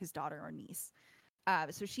his daughter or niece.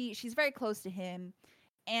 So she's very close to him.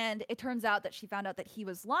 And it turns out that she found out that he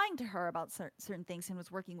was lying to her about certain things and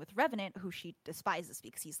was working with Revenant, who she despises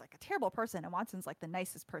because he's like a terrible person, and Watson's like the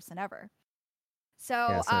nicest person ever.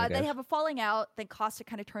 So they have a falling out. Then Caustic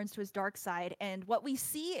kind of turns to his dark side. And what we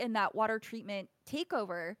see in that water treatment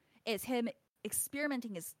takeover is him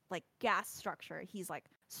experimenting his like gas structure. He's like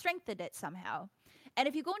strengthened it somehow. And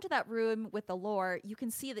if you go into that room with the lore, you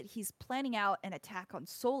can see that he's planning out an attack on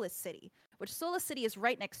Solus City, which Solus City is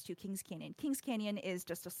right next to Kings Canyon. Kings Canyon is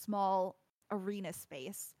just a small arena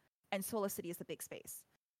space, and Solus City is the big space.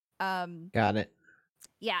 Got it.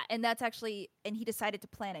 Yeah, and that's actually, and he decided to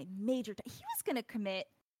plan a major. He was gonna commit,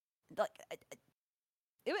 like,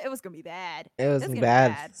 it was gonna be bad. It was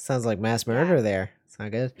bad. Sounds like mass murder there. It's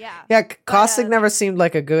not good. Yeah. Yeah, Caustic never seemed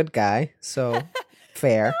like a good guy, so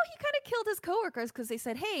fair. No, he kind of killed his coworkers because they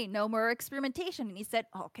said, "Hey, no more experimentation," and he said,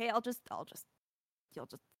 "Okay, you'll just die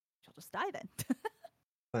then."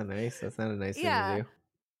 That's not nice. That's not a nice thing to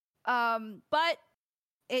do. But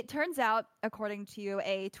it turns out, according to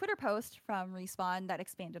a Twitter post from Respawn that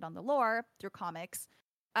expanded on the lore through comics,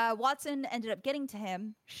 Watson ended up getting to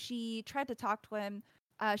him. She tried to talk to him.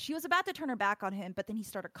 She was about to turn her back on him, but then he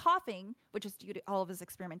started coughing, which is due to all of his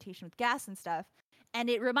experimentation with gas and stuff. And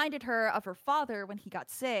it reminded her of her father when he got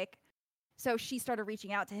sick. So she started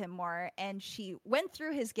reaching out to him more, and she went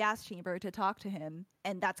through his gas chamber to talk to him.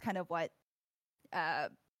 And that's kind of what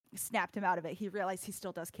snapped him out of it. He realized he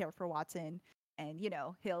still does care for Watson. And, you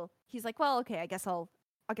know, he's like, well, okay, I guess I'll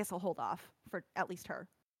hold off for at least her.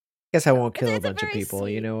 Guess I won't kill a bunch of people.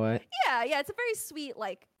 Sweet, you know what? Yeah, it's a very sweet,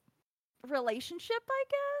 like, relationship, I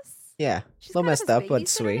guess. Yeah, she's a little messed up, but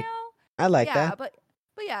sweet. Now. I like that. But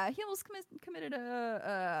yeah, he almost committed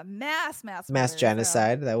a mass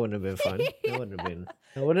genocide. So. That wouldn't have been fun. Yeah. That wouldn't have been.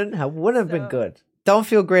 It wouldn't have been good. Don't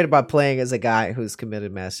feel great about playing as a guy who's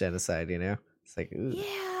committed mass genocide. You know, it's like, ooh.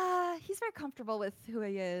 Yeah, he's very comfortable with who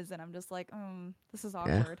he is, and I'm just like, this is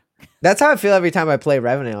awkward. Yeah. That's how I feel every time I play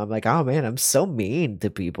Revenant. I'm like, oh man, I'm so mean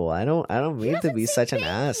to people. I don't mean to be such an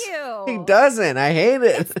ass. He doesn't. I hate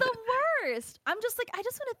it. It's the worst. I'm just like, I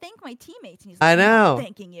just want to thank my teammates. And he's I like, know. I'm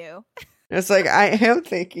thanking you. It's like, I am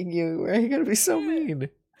thanking you. Why are you gonna be so mean?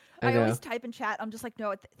 I always type in chat. I'm just like,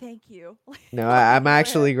 no, thank you. No, I'm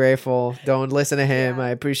actually grateful. Don't listen to him. Yeah.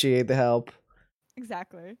 I appreciate the help.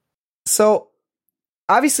 Exactly. So,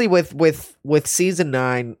 obviously, with season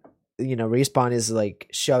 9, you know, Respawn is like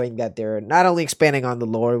showing that they're not only expanding on the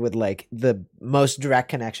lore with like the most direct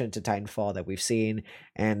connection to Titanfall that we've seen,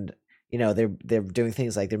 and you know they're doing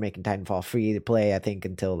things like they're making Titanfall free to play. I think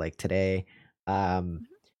until like today. And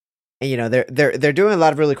you know they're doing a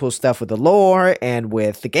lot of really cool stuff with the lore and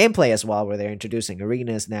with the gameplay as well, where they're introducing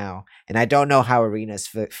arenas now. And I don't know how arenas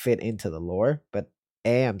fit into the lore, but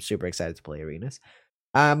I'm super excited to play arenas.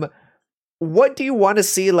 What do you want to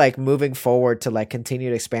see like moving forward to like continue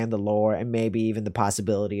to expand the lore and maybe even the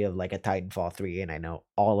possibility of like a Titanfall 3? And I know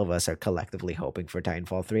all of us are collectively hoping for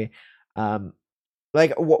Titanfall 3.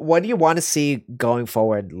 Like what do you want to see going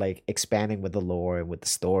forward, like expanding with the lore and with the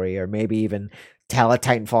story, or maybe even tell a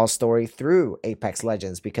Titanfall story through Apex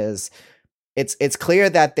Legends? Because it's clear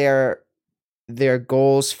that their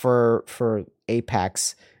goals for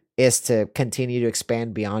Apex is to continue to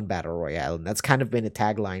expand beyond Battle Royale, and that's kind of been a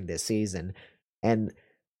tagline this season. And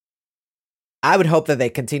I would hope that they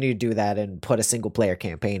continue to do that and put a single player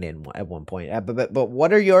campaign in at one point. But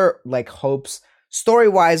what are your like hopes, story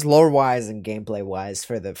wise, lore wise, and gameplay wise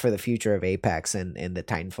for the future of Apex and in the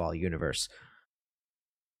Titanfall universe?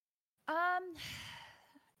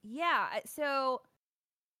 Yeah. So,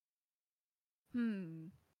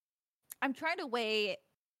 I'm trying to weigh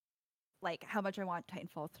like how much I want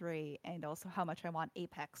Titanfall 3 and also how much I want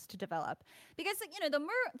Apex to develop, because you know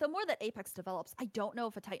the more that Apex develops, I don't know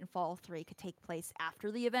if a Titanfall 3 could take place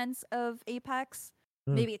after the events of Apex.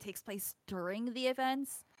 Maybe it takes place during the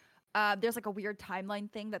events. There's like a weird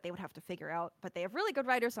timeline thing that they would have to figure out, but they have really good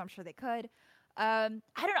writers, so I'm sure they could. I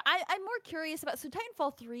don't know. I'm more curious about, so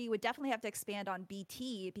Titanfall 3 would definitely have to expand on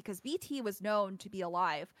BT, because BT was known to be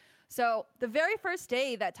alive. So the very first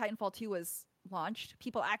day that Titanfall 2 was launched,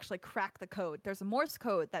 people actually cracked the code. There's a Morse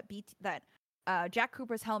code that Jack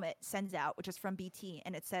Cooper's helmet sends out, which is from BT,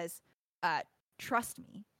 and it says, "Trust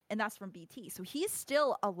me," and that's from BT. So he's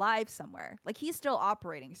still alive somewhere. Like he's still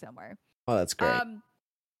operating somewhere. Oh, that's great.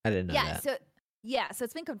 I didn't know that. So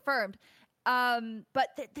it's been confirmed. But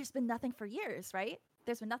there's been nothing for years, right?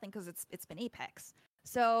 There's been nothing because it's been Apex.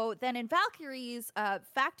 So then in Valkyrie's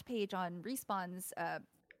fact page on Respawn's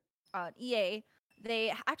on EA,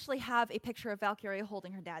 they actually have a picture of Valkyrie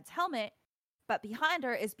holding her dad's helmet, but behind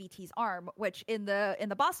her is BT's arm, which in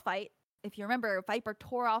the boss fight, if you remember, Viper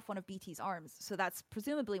tore off one of BT's arms, so that's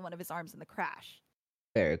presumably one of his arms in the crash.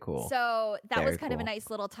 Very cool. So that Very was kind of a cool. nice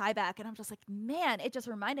little tie back, and I'm just like, man, it just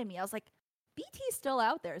reminded me. I was like, BT's still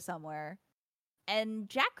out there somewhere, and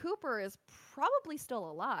Jack Cooper is probably still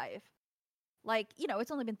alive. Like, you know,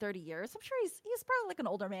 it's only been 30 years. I'm sure he's probably like an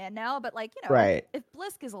older man now, but like, you know, Right. if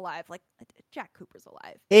Blisk is alive, like Jack Cooper's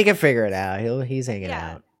alive. He can figure it out. He's hanging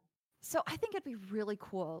Yeah. out. So I think it'd be really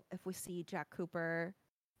cool if we see Jack Cooper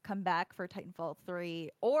come back for Titanfall 3,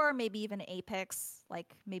 or maybe even Apex,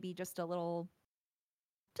 like maybe just a little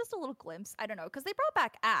glimpse. I don't know, because they brought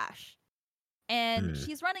back Ash, and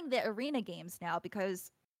she's running the arena games now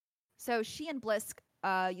because so she and Blisk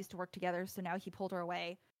used to work together. So now he pulled her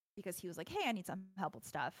away because he was like, "Hey, I need some help with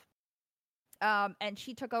stuff." And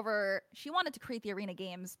she took over. She wanted to create the arena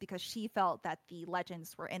games because she felt that the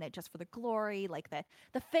legends were in it just for the glory, like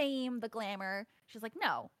the fame, the glamour. She's like,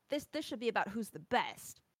 no, this should be about who's the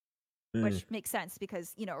best, which makes sense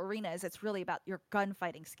because, you know, arenas, it's really about your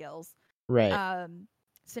gunfighting skills. Right.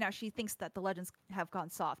 So now she thinks that the legends have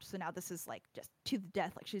gone soft. So now this is like just to the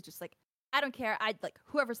death. Like she's just like, I don't care. I'd like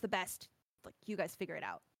whoever's the best. Like you guys figure it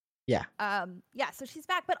out. Yeah. Yeah, so she's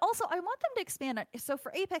back, but also I want them to expand on, so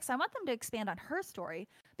for Apex, I want them to expand on her story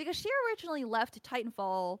because she originally left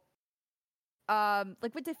Titanfall,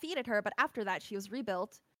 like we defeated her, but after that she was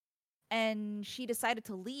rebuilt and she decided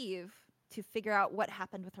to leave to figure out what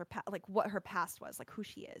happened with her, like what her past was, like who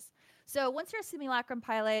she is. So once you're a simulacrum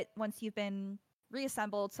pilot, once you've been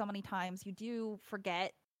reassembled so many times, you do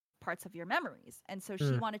forget parts of your memories. And so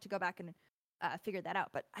she wanted to go back and figure that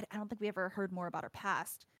out, but I don't think we ever heard more about her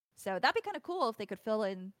past. So that'd be kind of cool if they could fill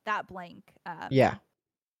in that blank. Yeah.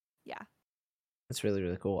 Yeah. That's really,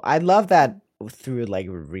 really cool. I love that through like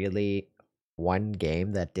really one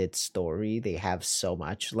game that did story, they have so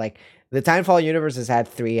much. Like the Titanfall universe has had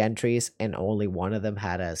 3 entries and only one of them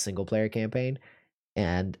had a single player campaign.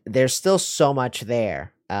 And there's still so much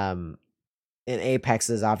there. And Apex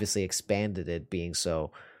has obviously expanded it, being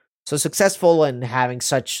so successful and having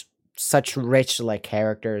such rich like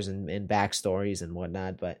characters and backstories and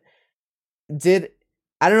whatnot. But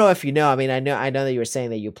I don't know if you know, I mean, I know that you were saying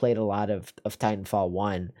that you played a lot of Titanfall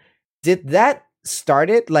 1. Did that start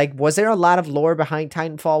it? Like, was there a lot of lore behind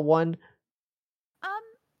Titanfall 1?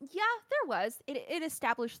 Yeah, there was. It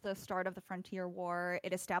established the start of the Frontier War.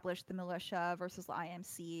 It established the militia versus the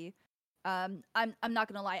IMC. I'm not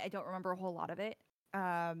gonna lie, I don't remember a whole lot of it.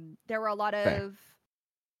 There were a lot of,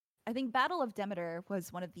 I think Battle of Demeter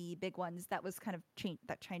was one of the big ones that was kind of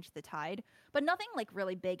changed the tide. But nothing like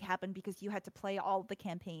really big happened because you had to play all the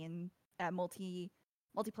campaign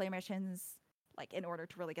multiplayer missions like in order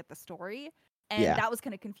to really get the story. And that was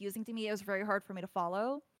kind of confusing to me. It was very hard for me to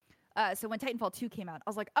follow. So when Titanfall 2 came out, I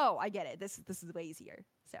was like, oh, I get it. This is way easier.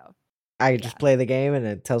 So I just play the game and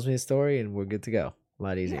it tells me a story and we're good to go. A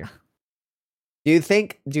lot easier. Yeah. Do you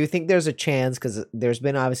think there's a chance, because there's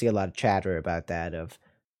been obviously a lot of chatter about that, of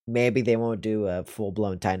maybe they won't do a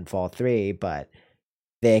full-blown Titanfall 3, but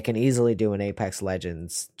they can easily do an Apex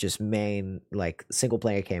Legends just main like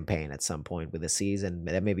single-player campaign at some point with a season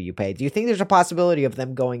that maybe you pay. Do you think there's a possibility of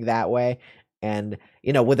them going that way? And,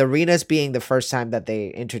 you know, with arenas being the first time that they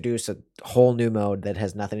introduce a whole new mode that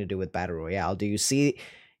has nothing to do with Battle Royale, do you see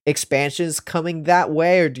expansions coming that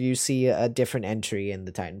way, or do you see a different entry in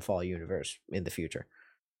the Titanfall universe in the future?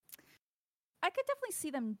 I could definitely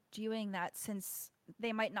see them doing that, since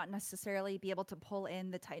they might not necessarily be able to pull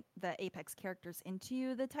in the Apex characters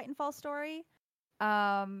into the Titanfall story.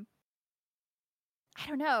 I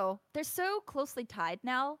don't know. They're so closely tied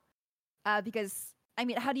now, because I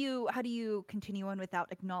mean, how do you continue one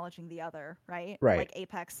without acknowledging the other, right? Right. Like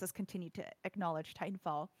Apex has continued to acknowledge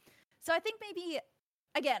Titanfall. So I think maybe,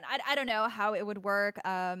 again, I don't know how it would work.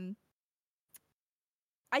 I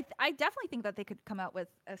definitely think that they could come out with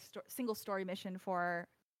a single story mission for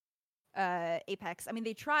Apex. I mean,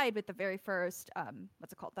 they tried with the very first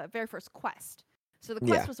the very first quest. So the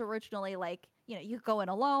quest was originally like, you know, you could go in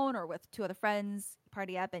alone or with 2 other friends,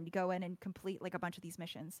 party up, and you go in and complete like a bunch of these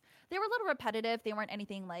missions. They were a little repetitive. They weren't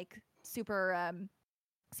anything like super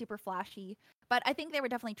flashy, but I think they were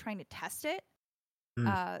definitely trying to test it.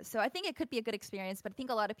 So I think it could be a good experience, but I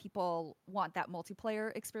think a lot of people want that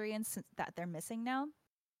multiplayer experience that they're missing now.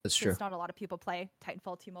 That's true. Not a lot of people play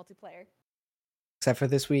Titanfall 2 multiplayer. Except for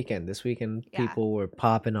this weekend. This weekend, people were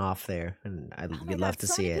popping off there, and you'd love to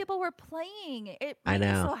see it. So many people were playing. It I made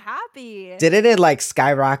know. me so happy. Didn't it like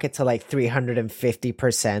skyrocket to like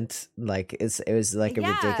 350%? Like it was like a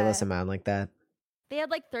ridiculous amount like that. They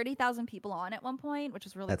had like 30,000 people on at one point, which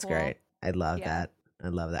is really That's cool. great. I love that. I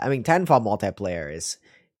love that. I mean, Titanfall multiplayer is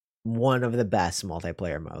one of the best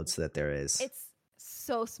multiplayer modes that there is. It's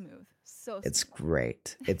so smooth. so It's smooth.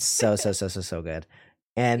 great. It's so good.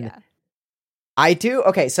 And Yeah. I do.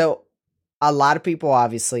 Okay, so a lot of people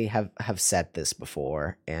obviously have said this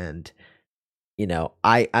before, and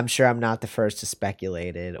I'm sure I'm not the first to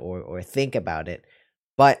speculate it or think about it,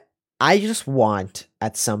 but I just want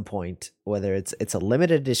at some point, whether it's a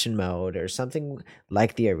limited edition mode or something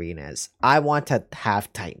like the arenas, I want to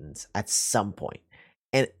have Titans at some point.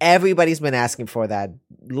 And everybody's been asking for that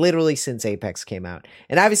literally since Apex came out.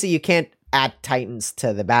 And obviously you can't add Titans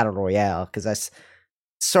to the Battle Royale because that's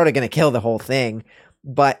sort of going to kill the whole thing,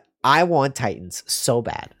 but I want Titans so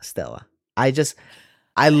bad, Stella. I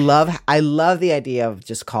love the idea of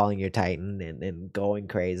just calling your Titan and going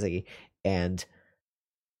crazy. And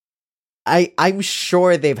I'm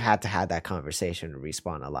sure they've had to have that conversation to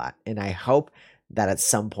Respawn a lot. And I hope that at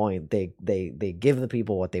some point they give the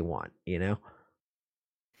people what they want,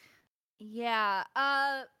 Yeah.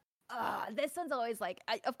 This one's always like,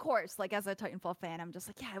 of course, like as a Titanfall fan, I'm just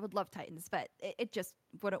like, yeah, I would love Titans, but it just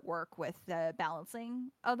wouldn't work with the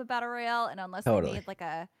balancing of the battle royale, and unless they Totally. made like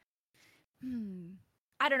I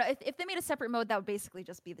don't know, if they made a separate mode, that would basically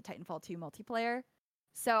just be the Titanfall 2 multiplayer.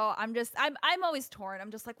 So I'm always torn.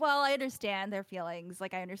 I'm just like, well, I understand their feelings.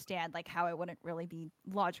 Like I understand like how it wouldn't really be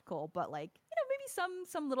logical, but like maybe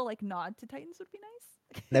some little like nod to Titans would be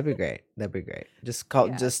nice. That'd be great. That'd be great.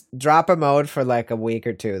 Yeah. Just drop a mode for like a week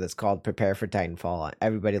or two that's called Prepare for Titanfall.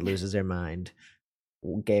 Everybody loses their mind.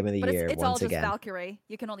 Game of the But year it's all once just again. Valkyrie.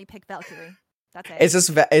 You can only pick Valkyrie. That's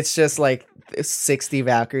it. It's just like 60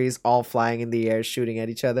 Valkyries all flying in the air shooting at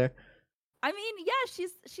each other. I mean, yeah,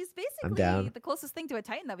 she's I'm basically down. the closest thing to a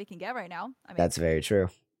Titan that we can get right now. I mean, That's very true.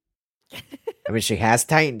 I mean, she has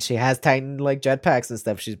Titan like jetpacks and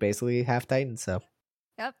stuff. She's basically half Titan. So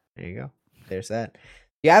yep. there you go. There's that.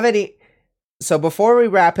 Do you have any? So before we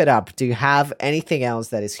wrap it up, do you have anything else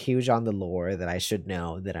that is huge on the lore that I should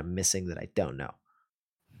know that I'm missing that I don't know?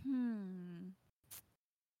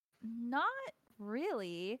 Not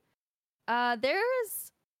really.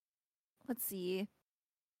 There's, let's see.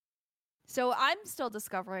 So I'm still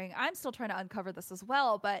trying to uncover this as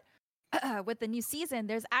well, but with the new season,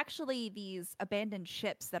 there's actually these abandoned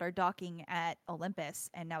ships that are docking at Olympus,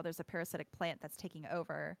 and now there's a parasitic plant that's taking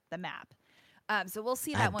over the map. So we'll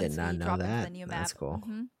see that I once did not we know drop into that. the new That's map. cool.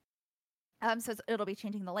 So it'll be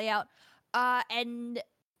changing the layout. And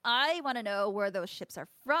I want to know where those ships are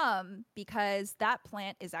from, because that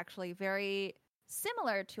plant is actually very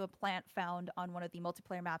similar to a plant found on one of the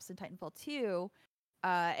multiplayer maps in Titanfall 2.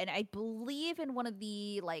 And I believe in one of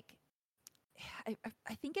the like,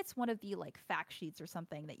 I think it's one of the like fact sheets or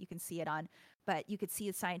something that you can see it on, but you could see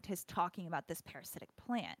a scientist talking about this parasitic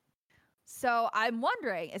plant. So I'm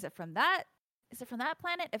wondering, is it from that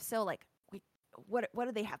planet? If so, like, what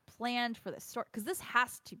do they have planned for this story? Because this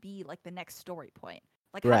has to be like the next story point.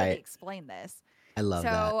 Like, how do they explain this? I love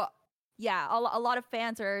that. So yeah, a lot of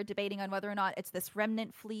fans are debating on whether or not it's this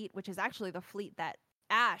remnant fleet, which is actually the fleet that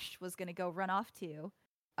Ash was going to go run off to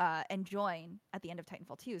and join at the end of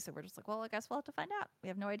Titanfall 2. So we're just like, well, I guess we'll have to find out. We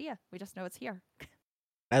have no idea. We just know it's here.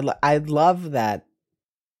 I love that.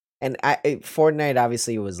 And Fortnite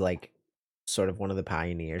obviously was like sort of one of the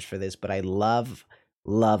pioneers for this, but I love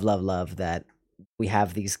that we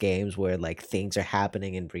have these games where like things are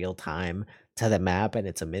happening in real time to the map and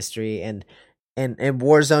it's a mystery. And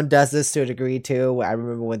Warzone does this to a degree too. I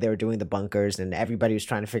remember when they were doing the bunkers and everybody was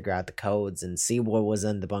trying to figure out the codes and see what was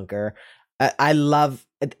in the bunker. I love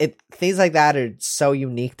it. Things like that are so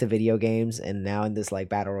unique to video games, and now in this like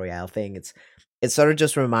battle royale thing, it sort of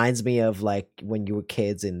just reminds me of like when you were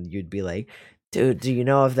kids and you'd be like, dude, do you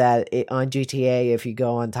know of that on GTA? If you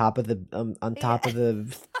go on top of the of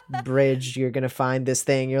the bridge, you're gonna find this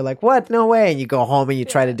thing. You're like, what? No way! And you go home and you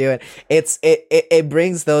try to do it. It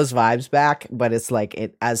brings those vibes back, but it's like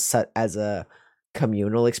it as a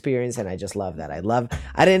communal experience, and I just love that.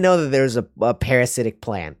 I didn't know that there's a parasitic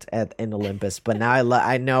plant in Olympus, but now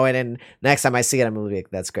I know it, and next time I see it, I'm gonna be like,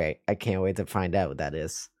 that's great. I can't wait to find out what that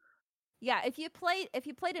is. Yeah, if you play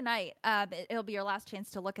tonight, it'll be your last chance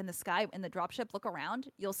to look in the sky in the dropship. Look around,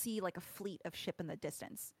 you'll see like a fleet of ship in the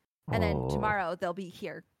distance, and then tomorrow they'll be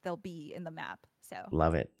here. They'll be in the map. So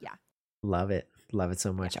love it. Yeah, love it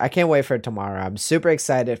so much. I can't wait for tomorrow. I'm super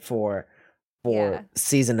excited for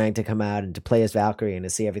season 9 to come out and to play as Valkyrie and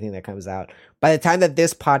to see everything that comes out. By the time that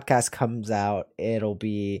this podcast comes out, it'll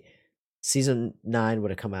be season 9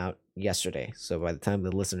 would have come out yesterday. So by the time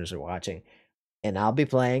the listeners are watching, and I'll be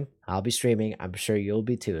playing, I'll be streaming. I'm sure you'll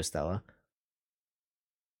be too, Estella.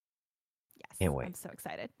 Yes. Can't wait. I'm so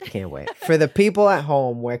excited. Can't wait. For the people at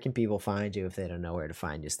home, where can people find you if they don't know where to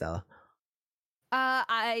find you, Stella?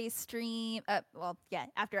 I stream,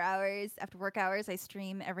 after hours, after work hours, I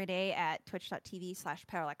stream every day at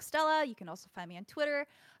twitch.tv/ParallaxStella. You can also find me on Twitter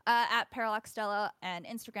at ParallaxStella, and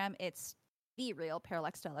Instagram, it's the real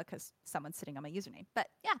ParallaxStella because someone's sitting on my username. But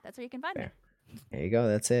yeah, that's where you can find me. There you go.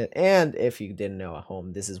 That's it. And if you didn't know at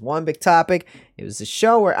home, this is One Big Topic. It was a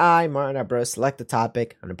show where I, Martin Bros, select the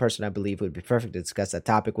topic on a person I believe would be perfect to discuss that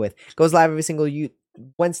topic with. It goes live every single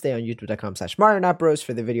Wednesday on youtube.com/MartinBros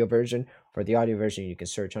for the video version. For the audio version, you can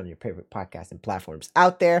search on your favorite podcasting platforms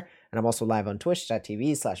out there. And I'm also live on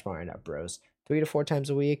twitch.tv/MartinBros 3 to 4 times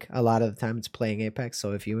a week. A lot of the time it's playing Apex.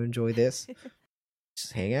 So if you enjoy this,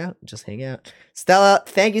 just hang out. Stella,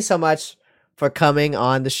 thank you so much for coming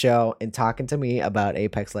on the show and talking to me about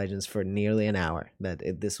Apex Legends for nearly an hour.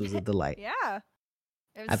 This was a delight. Yeah.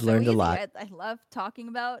 I've learned a lot. I love talking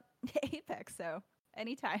about Apex, so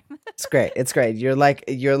anytime. It's great. You're like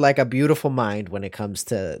a beautiful mind when it comes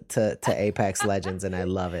to Apex Legends, and I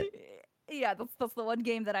love it. Yeah, that's the one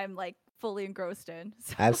game that I'm like fully engrossed in.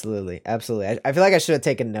 So. Absolutely. I feel like I should have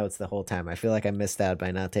taken notes the whole time. I feel like I missed out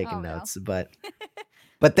by not taking notes, but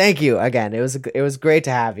thank you again. It was great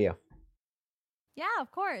to have you. Yeah,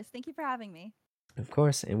 of course. Thank you for having me. Of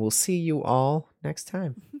course. And we'll see you all next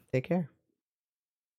time. Take care.